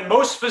 that when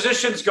most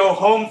physicians go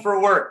home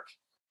for work,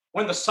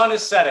 when the sun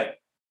is setting,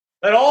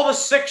 that all the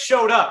sick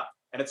showed up.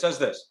 And it says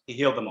this, he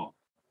healed them all.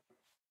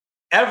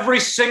 Every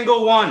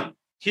single one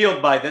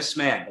healed by this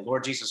man, the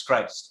Lord Jesus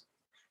Christ.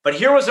 But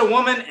here was a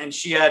woman, and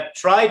she had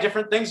tried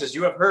different things, as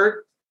you have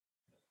heard.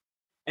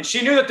 And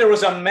she knew that there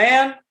was a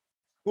man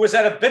who was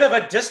at a bit of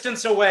a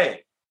distance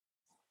away.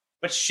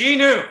 But she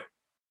knew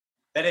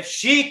that if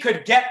she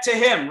could get to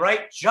him,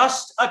 right,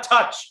 just a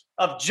touch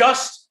of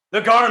just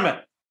the garment,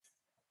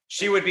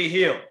 she would be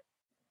healed.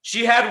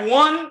 She had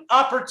one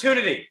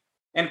opportunity,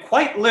 and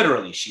quite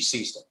literally, she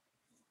seized it.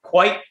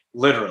 Quite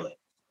literally.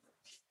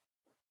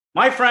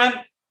 My friend,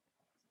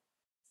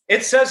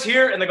 it says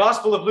here in the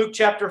Gospel of Luke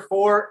chapter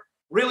 4,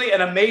 really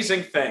an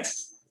amazing thing.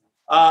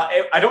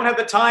 I don't have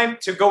the time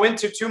to go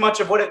into too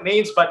much of what it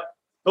means, but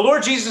the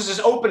Lord Jesus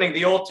is opening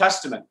the Old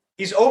Testament.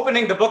 He's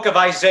opening the book of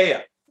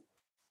Isaiah.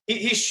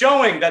 He's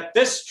showing that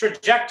this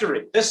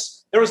trajectory,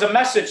 there was a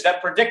message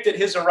that predicted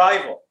his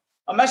arrival,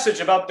 a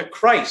message about the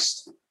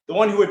Christ, the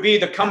one who would be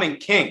the coming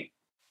king.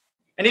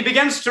 And he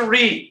begins to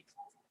read.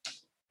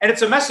 And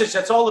it's a message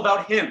that's all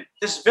about him,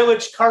 this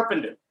village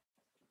carpenter.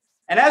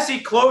 And as he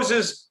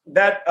closes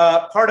that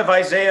part of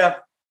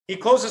Isaiah, he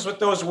closes with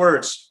those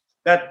words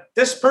that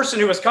this person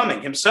who was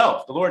coming,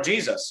 himself, the Lord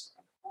Jesus,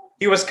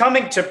 he was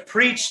coming to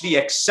preach the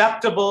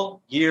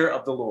acceptable year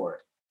of the Lord,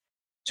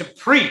 to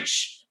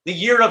preach the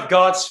year of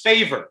God's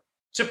favor,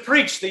 to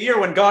preach the year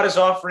when God is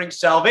offering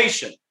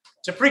salvation.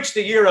 to preach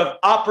the year of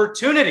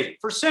opportunity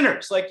for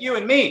sinners like you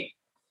and me.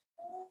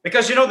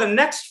 Because, the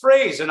next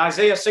phrase in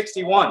Isaiah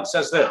 61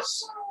 says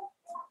this: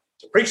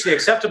 to preach the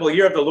acceptable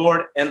year of the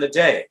Lord and the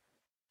day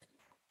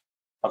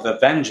of the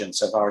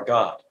vengeance of our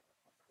God.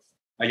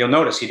 Now, you'll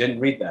notice he didn't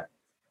read that.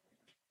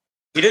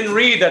 He didn't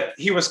read that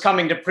he was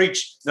coming to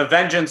preach the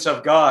vengeance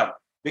of God,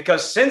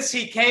 because since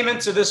he came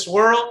into this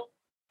world,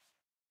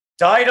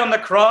 died on the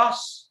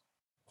cross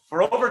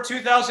for over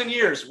 2,000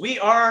 years, we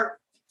are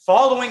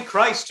following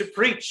Christ to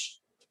preach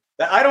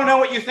that. I don't know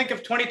what you think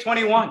of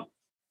 2021,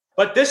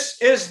 but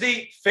this is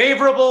the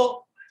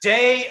favorable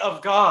day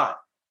of God.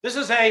 This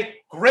is a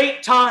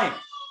great time,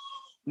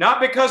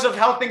 not because of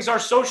how things are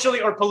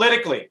socially or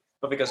politically,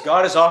 but because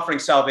God is offering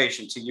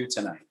salvation to you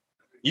tonight.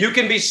 You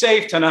can be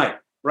saved tonight,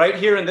 right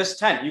here in this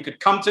tent. You could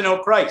come to know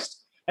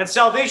Christ. And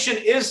salvation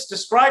is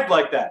described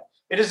like that.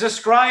 It is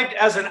described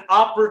as an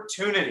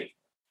opportunity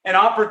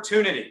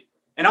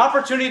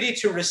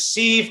to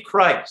receive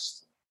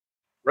Christ,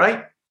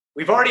 right?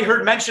 We've already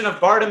heard mention of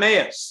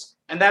Bartimaeus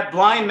and that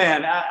blind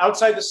man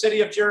outside the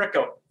city of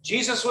Jericho.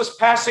 Jesus was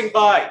passing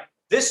by.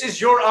 This is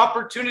your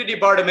opportunity,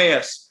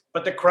 Bartimaeus.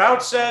 But the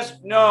crowd says,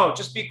 no,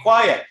 just be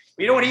quiet.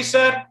 But you know what he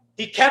said?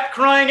 He kept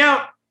crying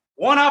out,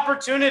 one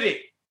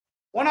opportunity.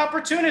 One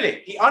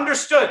opportunity. He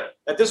understood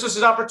that this was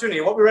his opportunity.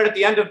 What we read at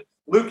the end of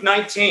Luke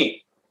 19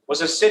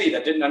 was a city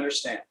that didn't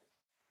understand.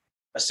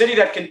 A city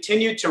that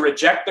continued to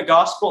reject the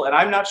gospel. And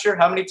I'm not sure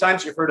how many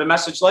times you've heard a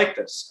message like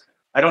this.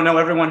 I don't know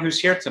everyone who's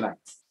here tonight.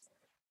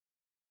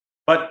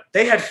 But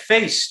they had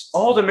faced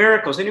all the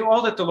miracles. They knew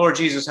all that the Lord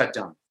Jesus had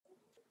done.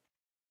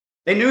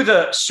 They knew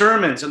the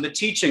sermons and the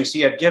teachings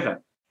he had given.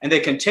 And they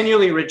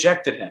continually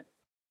rejected him.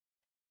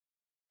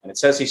 And it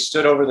says he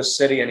stood over the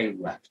city and he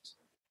wept.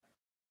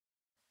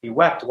 He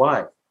wept.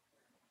 Why?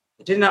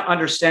 They did not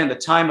understand the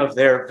time of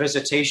their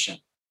visitation.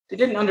 They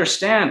didn't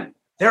understand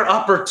their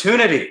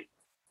opportunity.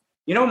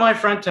 My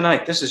friend,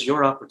 tonight, this is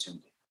your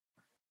opportunity.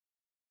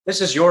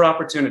 This is your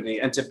opportunity.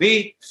 And to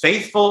be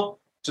faithful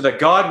to the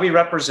God we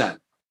represent,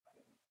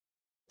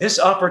 this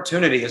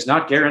opportunity is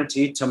not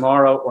guaranteed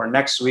tomorrow or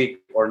next week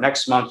or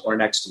next month or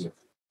next year.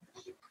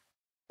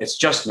 It's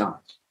just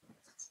not.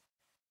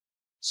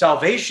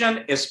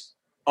 Salvation is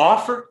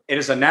offered. It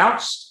is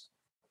announced.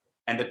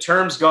 And the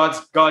terms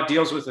God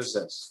deals with is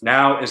this: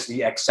 now is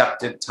the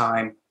accepted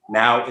time.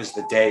 Now is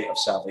the day of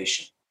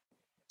salvation.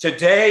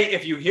 Today,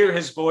 if you hear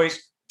his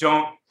voice,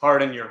 don't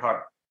harden your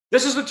heart.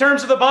 This is the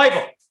terms of the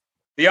Bible.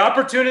 The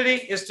opportunity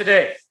is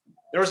today.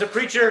 There was a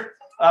preacher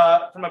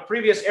from a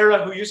previous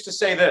era who used to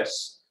say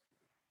this,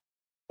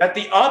 that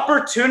the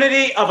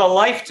opportunity of a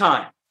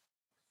lifetime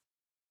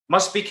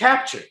must be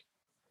captured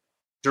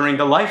during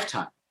the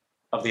lifetime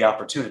of the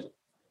opportunity.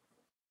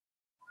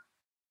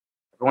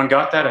 Everyone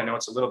got that? I know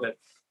it's a little bit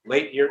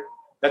late here.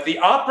 That the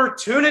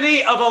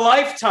opportunity of a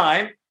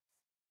lifetime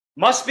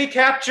must be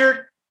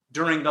captured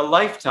during the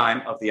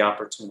lifetime of the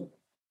opportunity.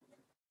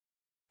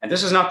 And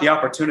this is not the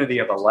opportunity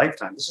of a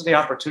lifetime. This is the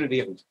opportunity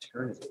of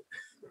eternity.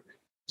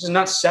 This is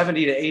not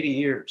 70 to 80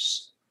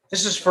 years.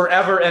 This is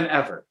forever and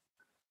ever.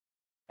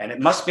 And it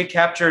must be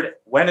captured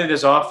when it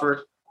is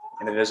offered,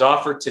 and it is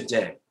offered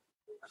today.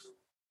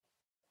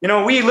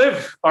 We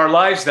live our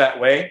lives that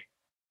way.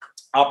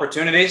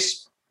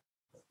 Opportunities.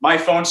 My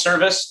phone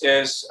service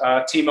is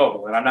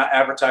T-Mobile, and I'm not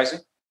advertising,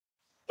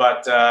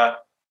 but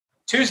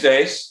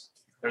Tuesdays,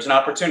 there's an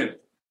opportunity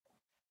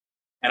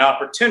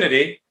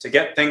to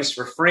get things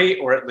for free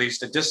or at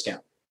least a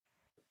discount.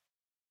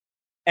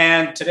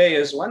 And today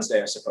is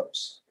Wednesday, I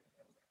suppose.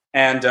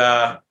 And,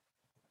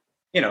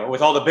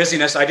 with all the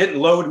busyness, I didn't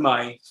load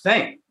my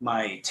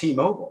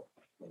T-Mobile,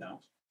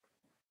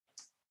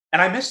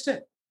 and I missed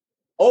it.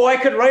 Oh, I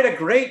could write a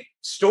great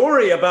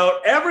story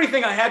about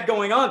everything I had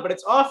going on, but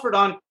it's offered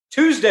on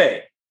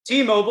Tuesday,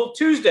 T-Mobile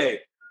Tuesday.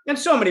 And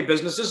so many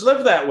businesses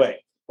live that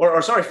way,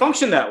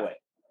 function that way.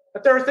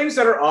 But there are things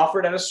that are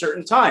offered at a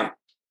certain time.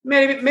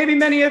 Maybe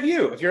many of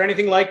you, if you're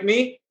anything like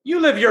me,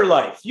 you live your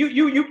life.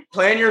 You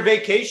plan your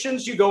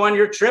vacations, you go on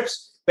your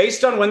trips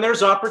based on when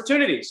there's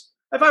opportunities.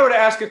 If I were to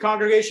ask a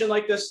congregation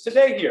like this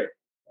today here,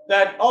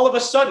 that all of a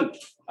sudden,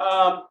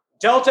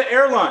 Delta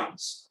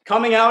Airlines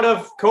coming out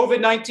of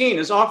COVID-19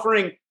 is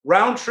offering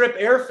round-trip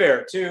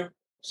airfare to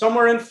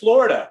somewhere in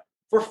Florida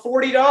for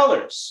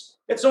 $40.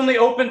 It's only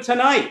open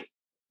tonight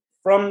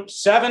from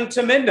 7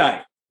 to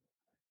midnight.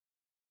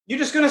 You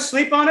just going to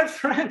sleep on it,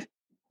 friend?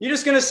 You're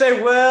just going to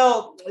say,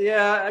 well,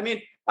 yeah,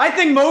 I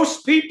think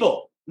most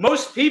people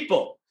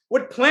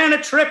would plan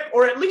a trip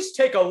or at least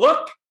take a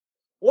look.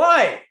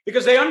 Why?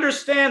 Because they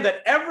understand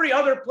that every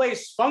other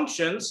place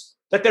functions,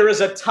 that there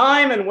is a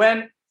time and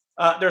when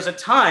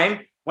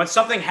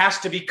something has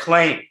to be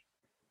claimed,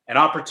 an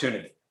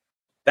opportunity.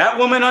 That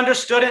woman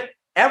understood it.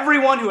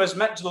 Everyone who has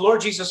met the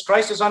Lord Jesus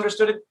Christ has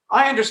understood it.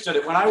 I understood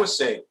it when I was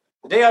saved.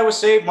 The day I was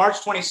saved,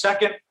 March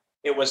 22nd,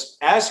 it was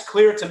as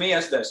clear to me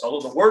as this,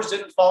 although the words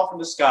didn't fall from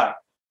the sky.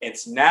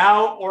 It's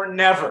now or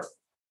never.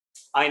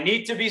 I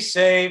need to be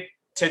saved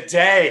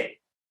today.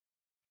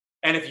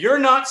 And if you're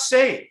not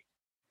saved,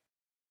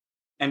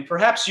 and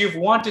perhaps you've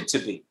wanted to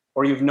be,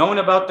 or you've known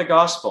about the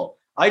gospel,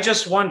 I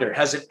just wonder,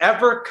 has it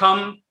ever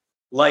come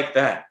like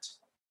that?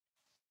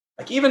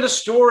 Like even the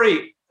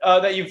story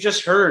that you've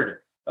just heard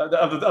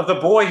of the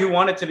boy who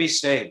wanted to be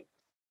saved.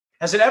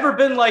 Has it ever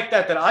been like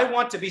that, that I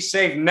want to be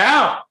saved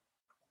now,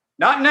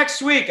 not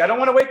next week? I don't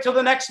want to wait till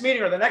the next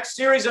meeting or the next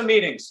series of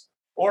meetings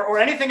or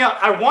anything else.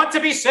 I want to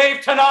be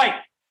saved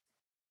tonight.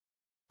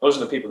 Those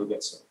are the people who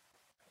get saved.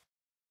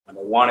 And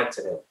they want it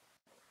today,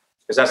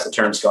 because that's the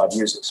terms God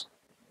uses.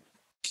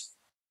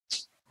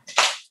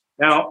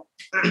 Now,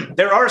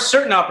 there are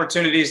certain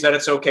opportunities that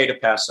it's okay to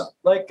pass up,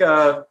 like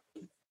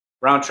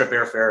round-trip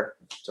airfare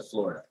to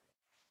Florida.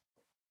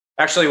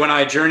 Actually, when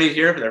I journeyed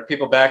here, there are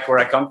people back where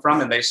I come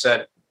from, and they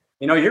said,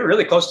 you're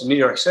really close to New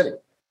York City.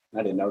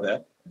 I didn't know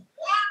that.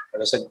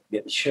 But I said,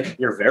 yeah,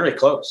 you're very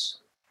close.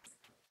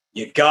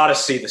 You got to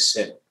see the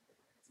city.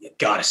 You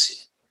got to see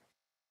it.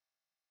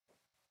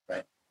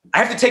 Right? I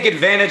have to take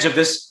advantage of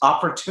this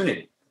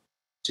opportunity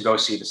to go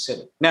see the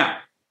city. Now,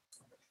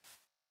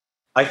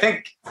 I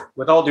think,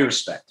 with all due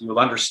respect, you will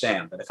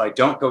understand that if I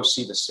don't go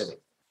see the city,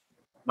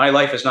 my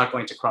life is not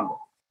going to crumble.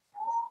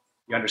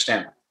 You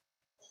understand that?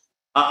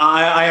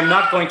 I am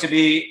not going to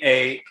be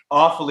an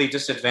awfully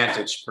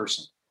disadvantaged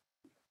person.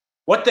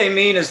 What they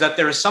mean is that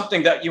there is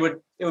something that it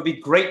would be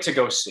great to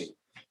go see.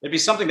 It'd be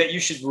something that you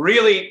should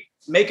really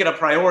make it a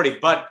priority,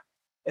 but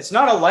it's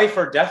not a life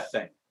or death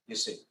thing, you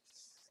see.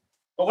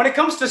 But when it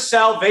comes to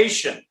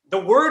salvation, the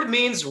word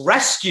means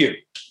rescue.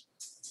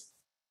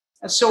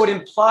 And so it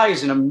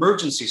implies an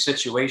emergency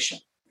situation.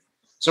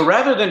 So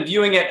rather than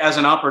viewing it as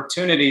an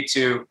opportunity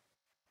to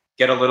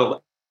get a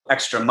little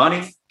extra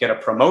money, get a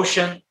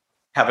promotion,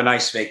 have a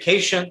nice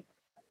vacation,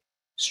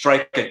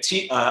 strike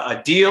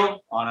a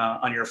deal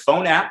on your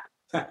phone app,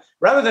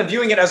 rather than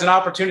viewing it as an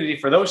opportunity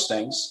for those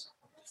things,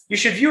 you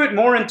should view it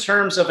more in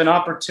terms of an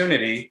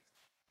opportunity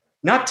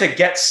not to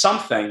get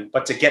something,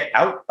 but to get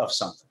out of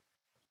something.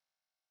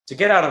 To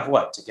get out of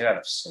what? To get out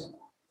of sin.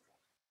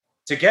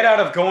 To get out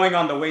of going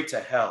on the way to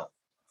hell.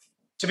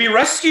 To be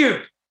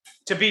rescued.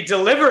 To be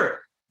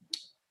delivered.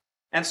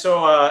 And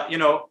so,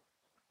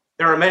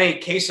 there are many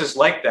cases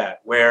like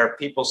that where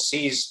people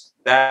seize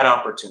that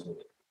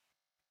opportunity.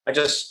 I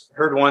just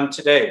heard one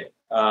today.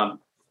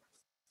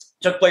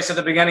 Took place at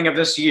the beginning of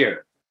this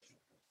year.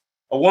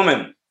 A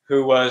woman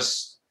who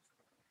was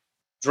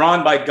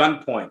drawn by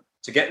gunpoint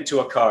to get into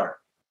a car.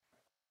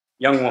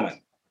 Young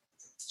woman.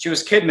 She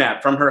was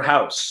kidnapped from her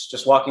house,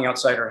 just walking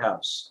outside her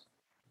house.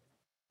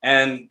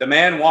 And the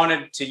man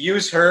wanted to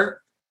use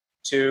her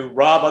to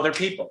rob other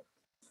people.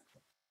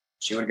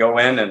 She would go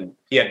in and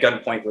he at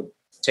gunpoint would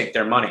take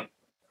their money.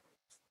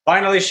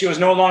 Finally, she was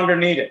no longer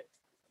needed.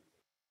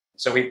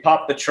 So he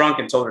popped the trunk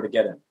and told her to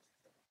get in.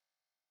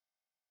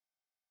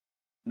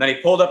 And then he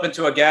pulled up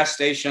into a gas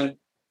station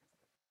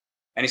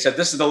and he said,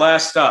 "This is the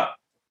last stop.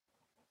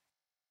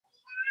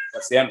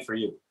 That's the end for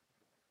you."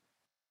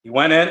 He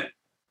went in,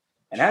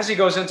 and as he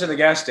goes into the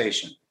gas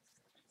station,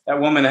 that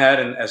woman had,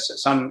 and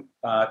as some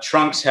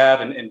trunks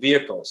have in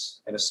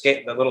vehicles, an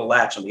escape, the little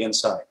latch on the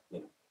inside.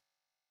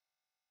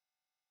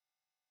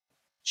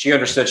 She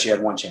understood she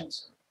had one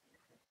chance.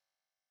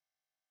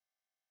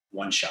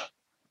 One shot.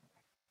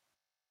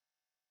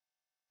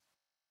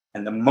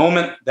 And the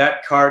moment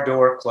that car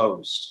door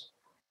closed,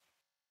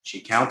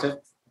 she counted,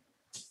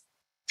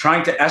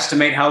 trying to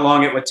estimate how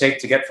long it would take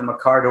to get from a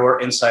car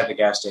door inside the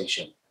gas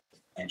station.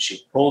 And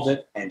she pulled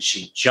it, and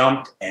she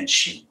jumped, and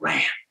she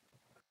ran.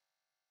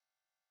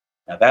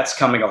 Now that's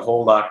coming a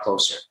whole lot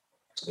closer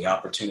to the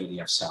opportunity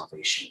of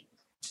salvation.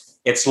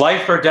 It's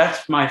life or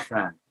death, my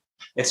friend.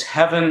 It's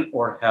heaven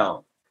or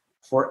hell.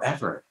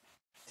 Forever.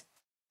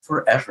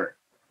 Forever.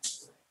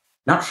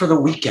 Not for the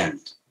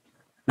weekend.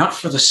 Not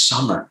for the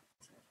summer.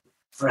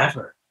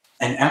 Forever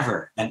and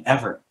ever and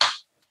ever.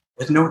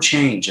 With no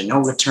change and no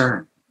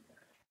return.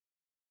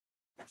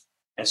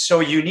 And so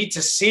you need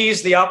to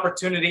seize the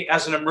opportunity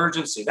as an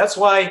emergency. That's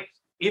why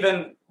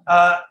even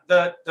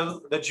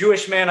the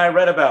Jewish man I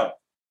read about,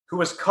 who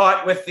was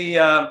caught with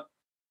the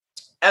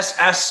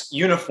SS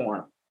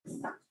uniform,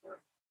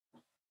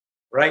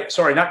 right?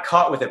 Sorry, not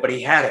caught with it, but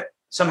he had it.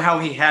 Somehow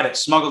he had it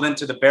smuggled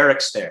into the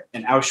barracks there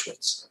in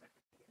Auschwitz.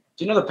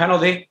 Do you know the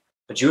penalty?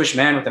 A Jewish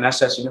man with an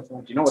SS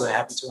uniform? Do you know what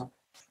happened to him?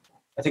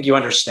 I think you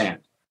understand.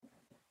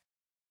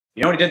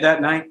 You know what he did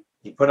that night?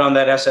 He put on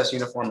that SS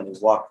uniform and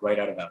he walked right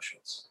out of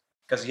Auschwitz.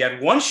 Because he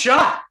had one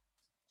shot,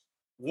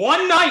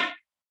 one night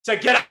to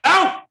get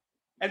out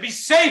and be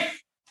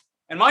safe.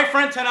 And my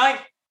friend, tonight,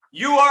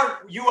 you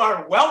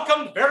are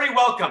welcome, very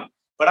welcome.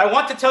 But I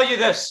want to tell you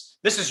this.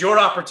 This is your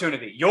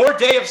opportunity, your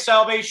day of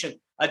salvation,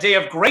 a day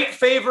of great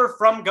favor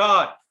from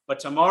God. But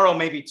tomorrow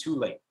may be too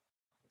late.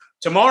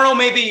 Tomorrow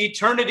may be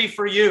eternity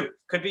for you,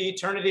 could be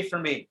eternity for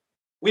me.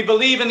 We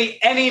believe in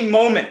the any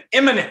moment,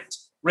 imminent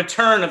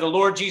return of the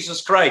Lord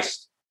Jesus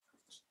Christ.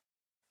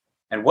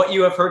 And what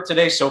you have heard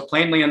today so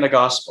plainly in the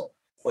gospel,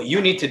 what you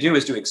need to do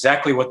is do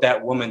exactly what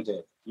that woman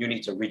did. You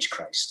need to reach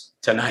Christ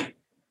tonight.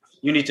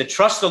 You need to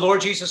trust the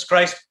Lord Jesus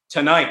Christ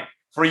tonight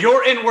for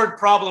your inward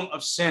problem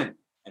of sin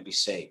and be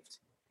saved.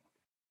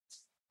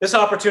 This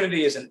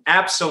opportunity is an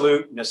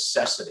absolute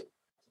necessity.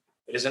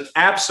 It is an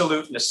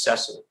absolute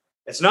necessity.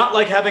 It's not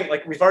like having,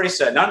 like we've already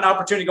said, not an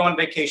opportunity to go on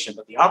vacation,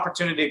 but the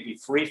opportunity to be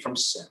free from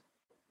sin.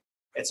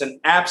 It's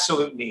an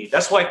absolute need.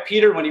 That's why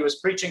Peter, when he was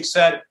preaching,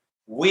 said,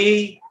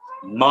 we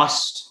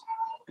must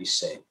be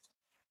saved.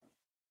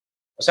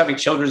 I was having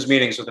children's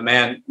meetings with a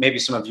man, maybe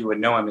some of you would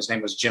know him. His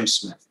name was Jim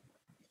Smith.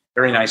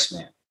 Very nice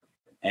man.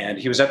 And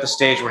he was at the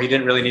stage where he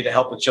didn't really need the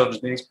help with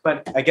children's meetings,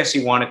 but I guess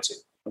he wanted to.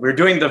 We were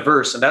doing the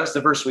verse, and that's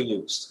the verse we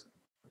used.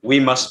 We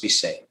must be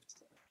saved.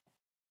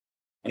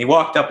 And he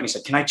walked up and he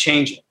said, can I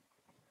change it?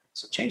 I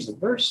said, change the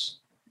verse?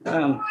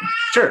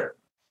 Sure.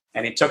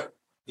 And he took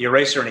the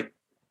eraser and he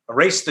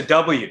erased the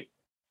W.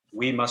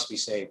 We must be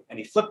saved. And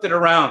he flipped it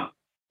around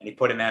and he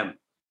put an M. And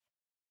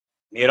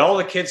he had all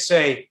the kids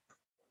say,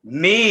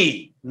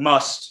 me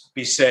must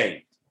be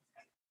saved.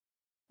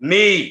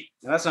 Me.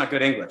 Now, that's not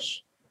good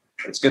English,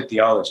 but it's good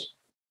theology.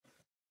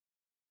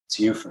 It's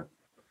you, friend.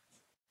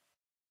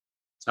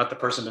 It's not the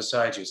person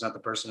beside you. It's not the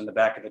person in the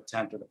back of the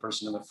tent or the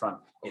person in the front.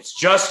 It's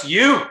just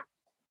you.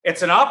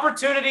 It's an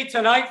opportunity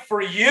tonight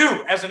for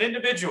you as an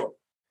individual.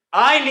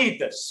 I need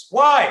this.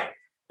 Why?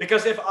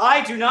 Because if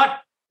I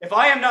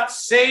am not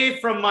saved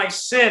from my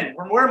sin,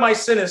 from where my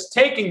sin is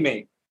taking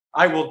me,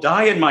 I will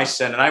die in my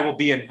sin and I will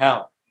be in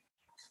hell.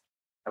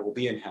 I will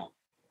be in hell.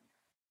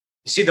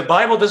 You see, the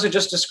Bible doesn't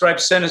just describe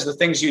sin as the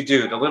things you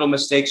do, the little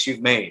mistakes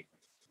you've made,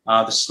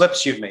 the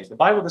slips you've made. The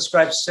Bible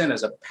describes sin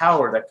as a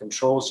power that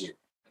controls you.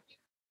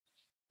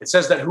 It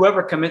says that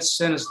whoever commits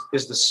sin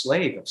is the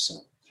slave of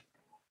sin.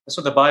 That's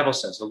what the Bible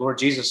says. The Lord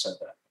Jesus said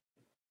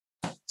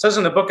that. It says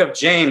in the book of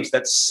James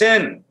that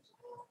sin,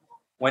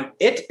 when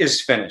it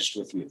is finished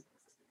with you,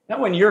 not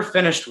when you're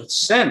finished with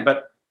sin,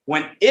 but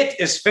when it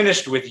is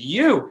finished with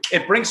you,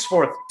 it brings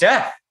forth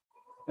death.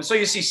 And so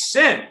you see,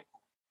 sin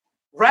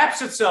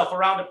wraps itself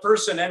around a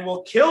person and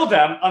will kill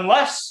them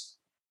unless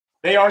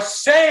they are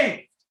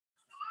saved.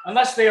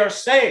 Unless they are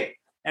saved.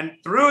 And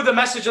through the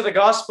message of the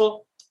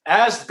gospel,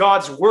 as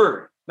God's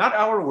word, not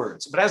our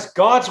words, but as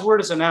God's word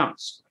is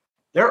announced,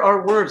 there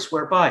are words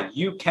whereby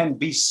you can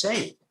be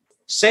saved.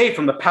 Saved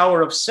from the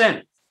power of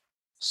sin.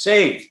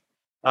 Saved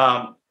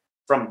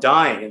from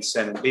dying in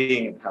sin and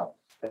being in hell.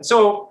 And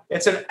so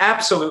it's an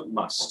absolute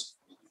must,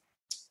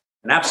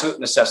 an absolute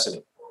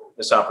necessity,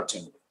 this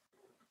opportunity.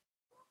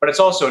 But it's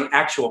also an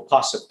actual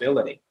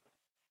possibility.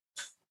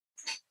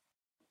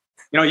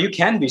 You know, you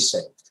can be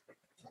saved.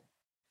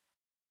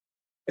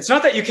 It's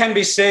not that you can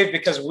be saved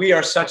because we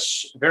are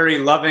such very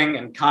loving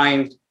and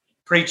kind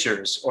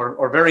preachers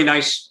or very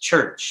nice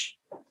church.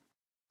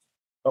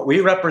 But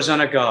we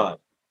represent a God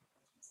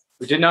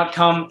who did not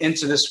come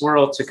into this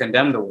world to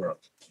condemn the world,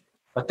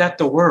 but that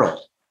the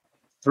world,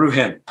 through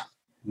him,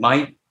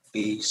 might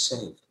be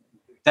saved.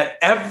 That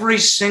every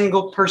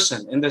single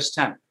person in this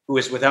tent who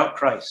is without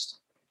Christ,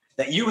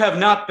 that you have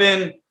not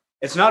been,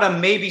 it's not a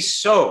maybe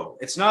so.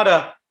 It's not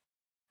a,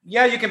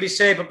 yeah, you can be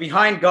saved, but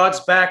behind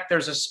God's back,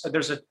 there's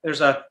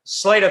a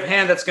sleight of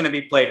hand that's going to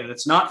be played, and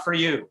it's not for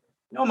you.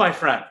 No, my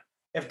friend.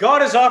 If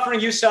God is offering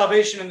you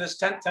salvation in this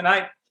tent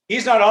tonight,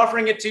 he's not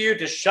offering it to you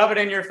to shove it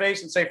in your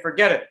face and say,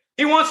 forget it.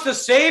 He wants to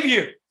save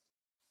you.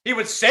 He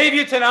would save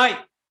you tonight.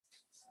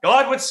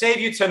 God would save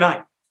you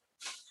tonight.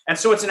 And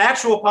so it's an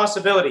actual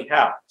possibility.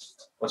 How?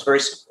 Well, it's very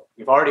simple.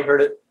 You've already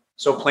heard it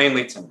so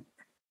plainly tonight.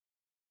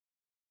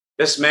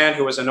 This man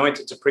who was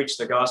anointed to preach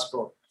the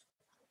gospel,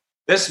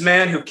 this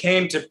man who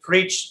came to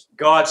preach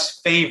God's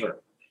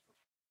favor,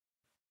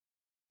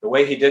 the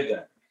way he did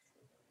that,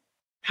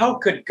 how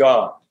could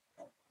God,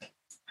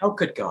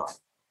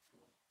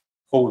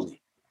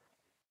 holy,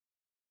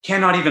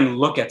 cannot even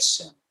look at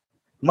sin,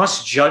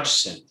 must judge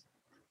sin,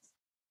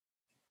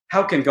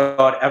 how can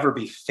God ever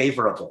be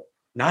favorable,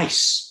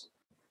 nice,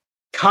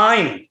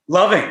 kind,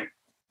 loving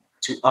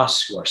to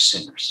us who are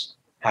sinners?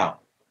 How?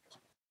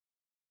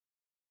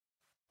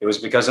 It was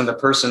because in the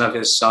person of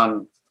his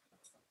son,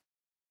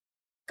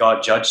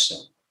 God judged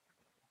sin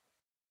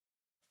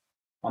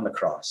on the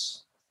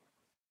cross.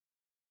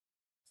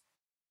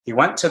 He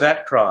went to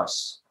that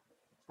cross,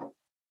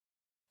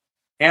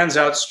 hands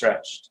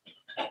outstretched.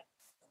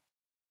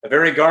 The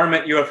very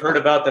garment you have heard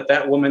about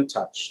that woman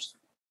touched.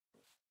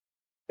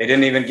 They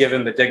didn't even give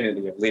him the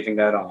dignity of leaving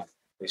that on.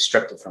 They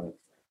stripped it from him.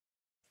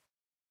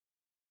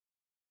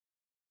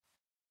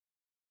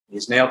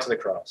 He's nailed to the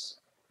cross.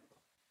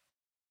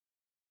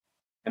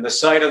 In the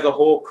sight of the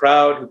whole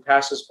crowd who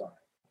passes by.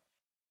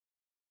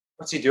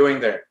 What's he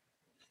doing there?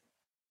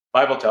 The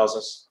Bible tells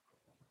us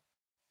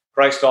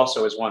Christ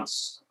also is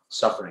once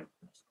suffering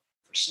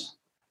for sin.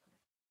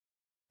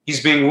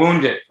 He's being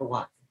wounded for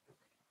what?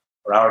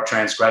 For our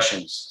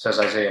transgressions, says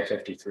Isaiah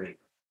 53.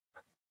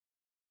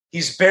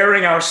 He's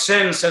bearing our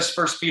sins, says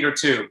 1 Peter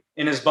 2,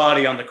 in his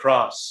body on the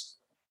cross.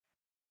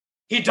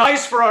 He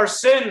dies for our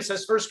sins,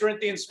 says 1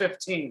 Corinthians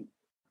 15.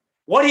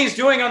 What he's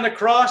doing on the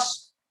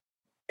cross,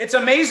 it's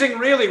amazing,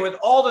 really, with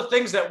all the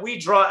things that we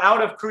draw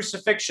out of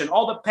crucifixion,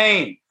 all the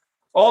pain,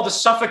 all the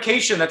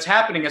suffocation that's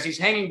happening as he's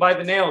hanging by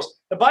the nails.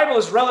 The Bible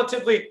is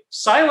relatively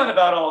silent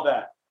about all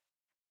that.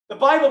 The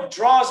Bible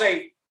draws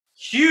a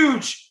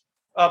huge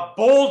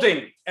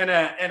bolding and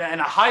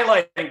a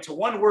highlighting to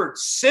one word,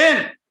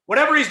 sin.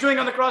 Whatever he's doing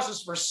on the cross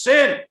is for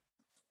sin.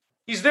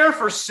 He's there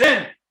for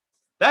sin.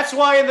 That's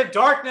why in the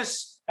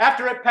darkness,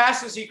 after it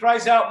passes, he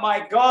cries out,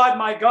 my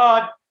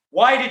God,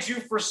 why did you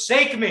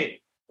forsake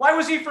me? Why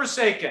was he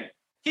forsaken?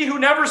 He who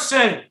never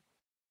sinned,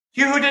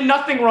 he who did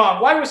nothing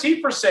wrong. Why was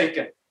he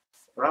forsaken?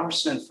 For our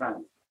sin,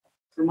 friend,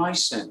 for my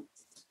sin.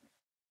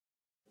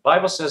 The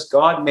Bible says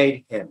God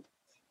made him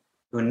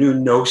who knew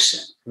no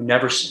sin, who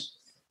never sinned,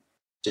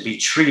 to be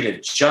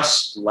treated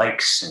just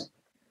like sin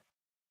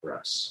for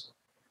us.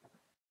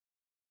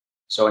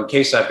 So in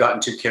case I've gotten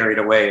too carried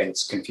away and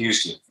it's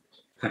confused you,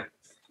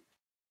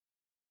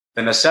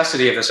 the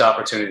necessity of this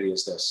opportunity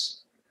is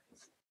this.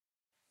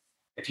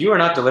 If you are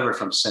not delivered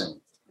from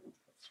sin,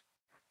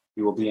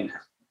 you will be in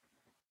hell.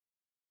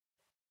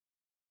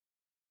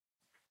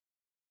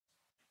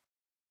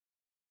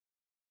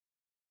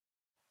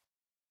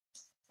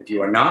 If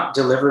you are not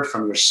delivered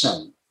from your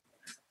sin,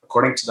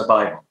 according to the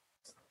Bible,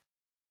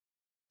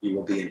 you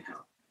will be in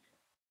hell.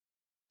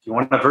 If you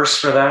want a verse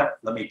for that,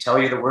 let me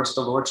tell you the words of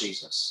the Lord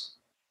Jesus.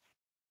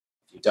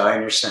 If you die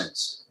in your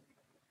sins,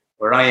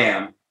 where I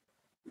am,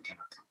 you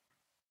cannot come.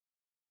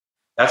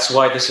 That's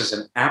why this is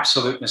an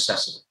absolute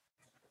necessity.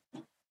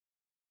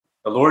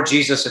 The Lord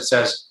Jesus, it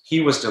says,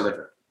 he was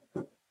delivered.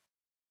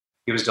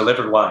 He was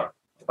delivered why?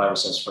 The Bible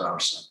says for our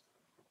sin.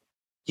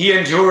 He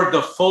endured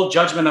the full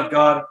judgment of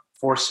God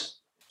for sin.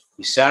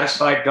 He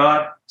satisfied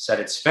God,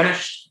 said it's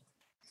finished,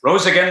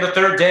 rose again the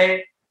third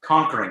day,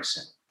 conquering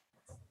sin.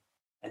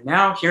 And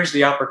now here's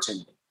the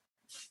opportunity.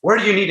 Where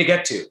do you need to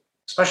get to?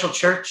 Special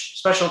church,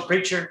 special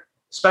preacher,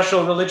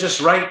 special religious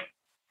rite?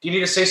 Do you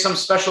need to say some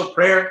special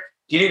prayer?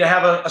 Do you need to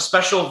have a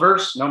special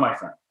verse? No, my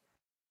friend.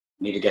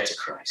 You need to get to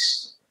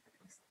Christ.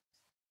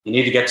 You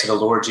need to get to the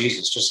Lord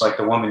Jesus, just like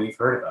the woman you've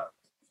heard about.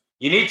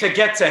 You need to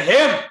get to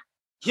him.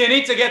 You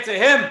need to get to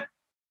him.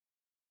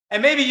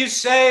 And maybe you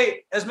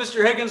say, as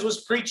Mr. Higgins was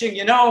preaching,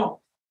 you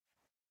know,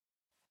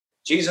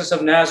 Jesus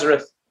of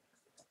Nazareth,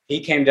 he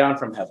came down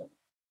from heaven.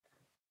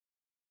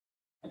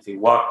 If he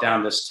walked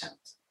down this tent,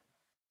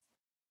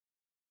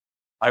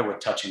 I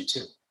would touch him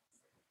too.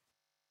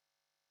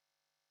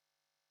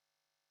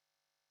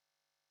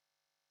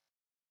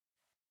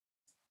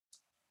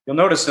 You'll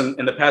notice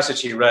in the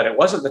passage he read, it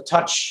wasn't the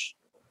touch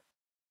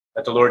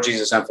that the Lord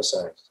Jesus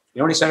emphasized. You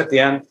know what he said at the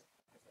end?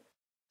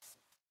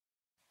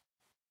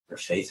 Your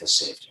faith has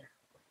saved you.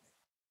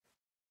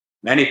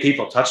 Many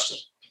people touched him.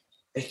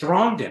 They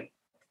thronged him.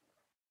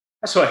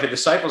 That's why the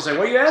disciples say,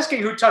 what are you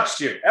asking? Who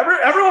touched you?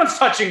 Everyone's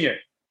touching you.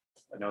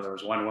 But no, there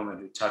was one woman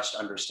who touched,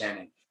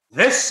 understanding.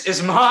 This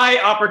is my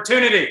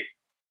opportunity.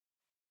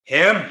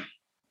 Him.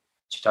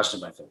 She touched him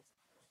by faith.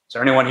 Is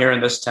there anyone here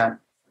in this tent?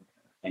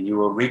 And you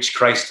will reach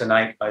Christ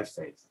tonight by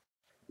faith,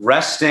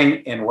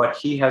 resting in what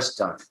he has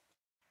done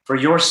for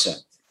your sin.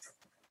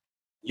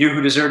 You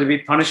who deserve to be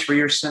punished for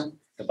your sin,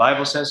 the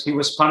Bible says he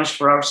was punished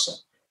for our sin,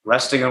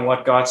 resting in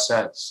what God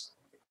says,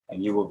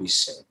 and you will be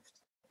saved.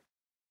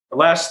 The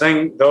last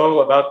thing,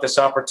 though, about this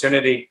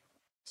opportunity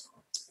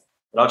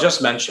that I'll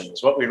just mention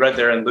is what we read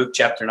there in Luke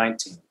chapter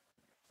 19.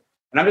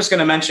 And I'm just going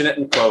to mention it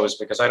and close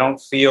because I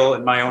don't feel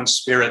in my own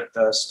spirit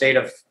the state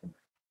of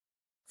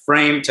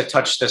frame to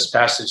touch this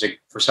passage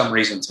for some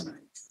reason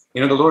tonight.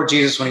 You know, the Lord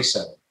Jesus, when he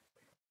said it,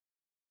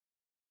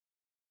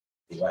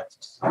 he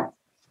wept.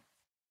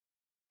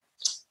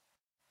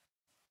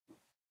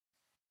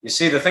 You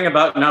see, the thing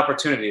about an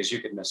opportunity is you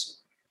could miss it.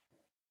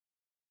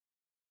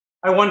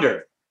 I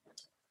wonder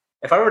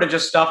if I were to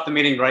just stop the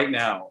meeting right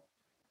now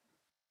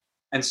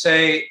and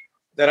say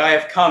that I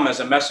have come as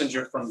a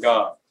messenger from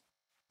God,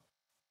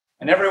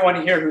 and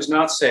everyone here who's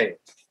not saved,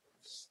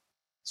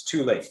 it's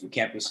too late. You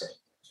can't be saved.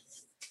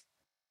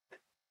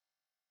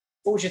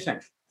 What would you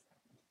think?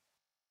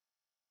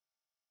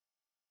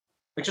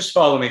 But just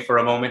follow me for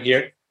a moment here.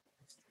 If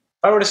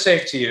I were to say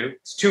to you,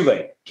 it's too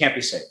late, can't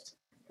be saved.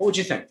 What would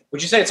you think?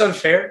 Would you say it's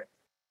unfair?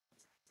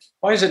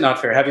 Why is it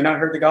not fair? Have you not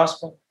heard the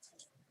gospel?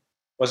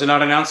 Was it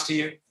not announced to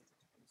you?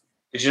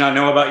 Did you not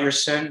know about your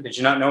sin? Did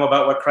you not know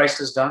about what Christ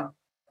has done?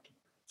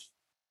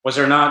 Was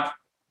there not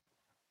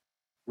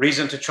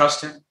reason to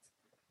trust him?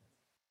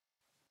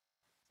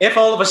 If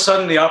all of a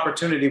sudden the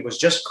opportunity was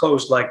just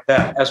closed like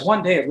that, as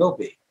one day it will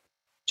be,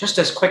 just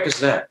as quick as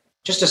that,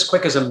 just as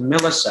quick as a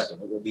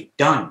millisecond, it will be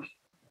done.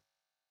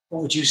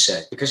 What would you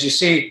say? Because you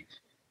see,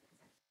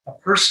 a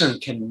person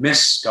can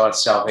miss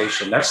God's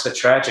salvation. That's the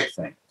tragic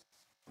thing.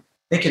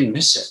 They can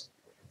miss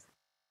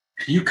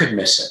it. You could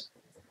miss it.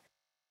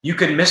 You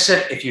could miss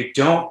it if you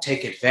don't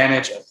take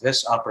advantage of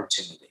this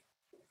opportunity.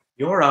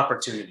 Your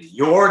opportunity,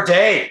 your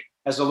day,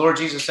 as the Lord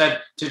Jesus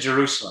said to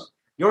Jerusalem.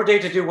 Your day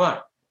to do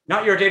what?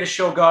 Not your day to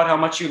show God how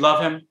much you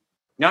love him.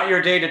 Not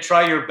your day to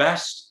try your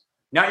best.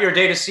 Not your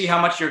day to see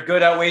how much your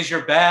good outweighs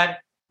your bad.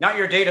 Not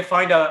your day to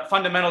find a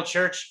fundamental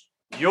church.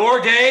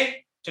 Your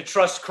day to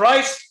trust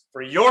Christ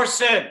for your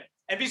sin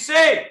and be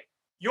saved.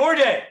 Your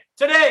day,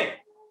 today,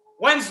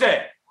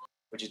 Wednesday.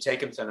 Would you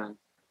take him tonight?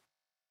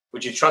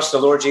 Would you trust the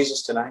Lord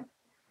Jesus tonight?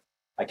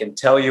 I can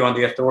tell you on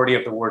the authority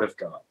of the word of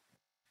God,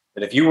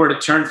 that if you were to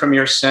turn from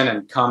your sin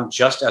and come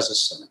just as a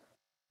sinner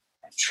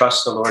and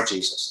trust the Lord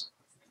Jesus,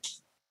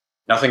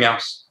 nothing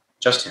else,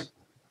 just him,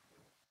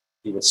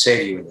 he would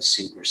save you in the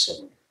seat you're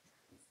sitting in.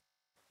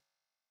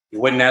 He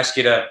wouldn't ask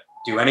you to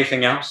do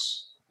anything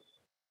else.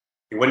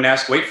 He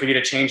wouldn't wait for you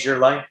to change your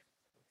life.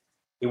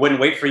 He wouldn't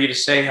wait for you to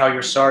say how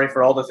you're sorry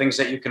for all the things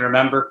that you can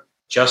remember.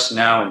 Just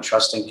now, in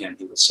trusting him,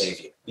 he would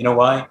save you. You know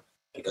why?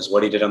 Because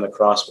what he did on the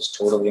cross was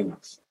totally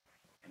enough.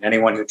 And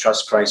anyone who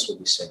trusts Christ will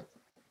be saved.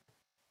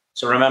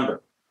 So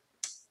remember,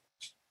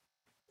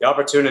 the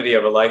opportunity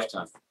of a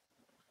lifetime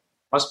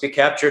must be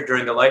captured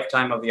during the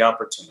lifetime of the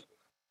opportunity.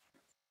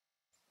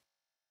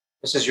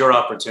 This is your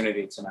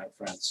opportunity tonight,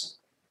 friends.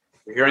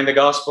 You're hearing the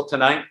gospel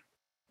tonight.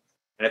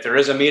 And if there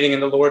is a meeting in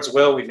the Lord's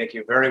will, we make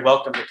you very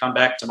welcome to come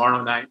back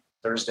tomorrow night,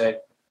 Thursday.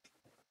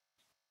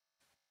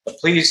 But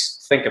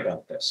please think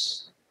about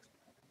this,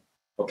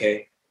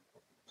 okay?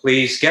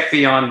 Please get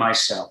beyond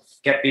myself.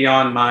 Get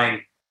beyond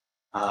my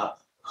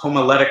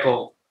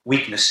homiletical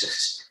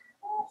weaknesses.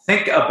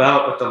 Think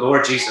about what the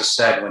Lord Jesus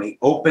said when he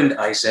opened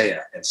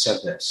Isaiah and said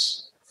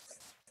this: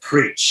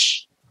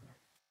 preach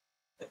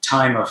the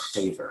time of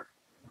favor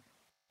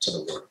to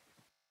the world.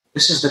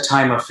 This is the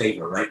time of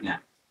favor right now.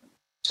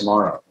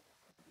 Tomorrow,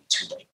 too late.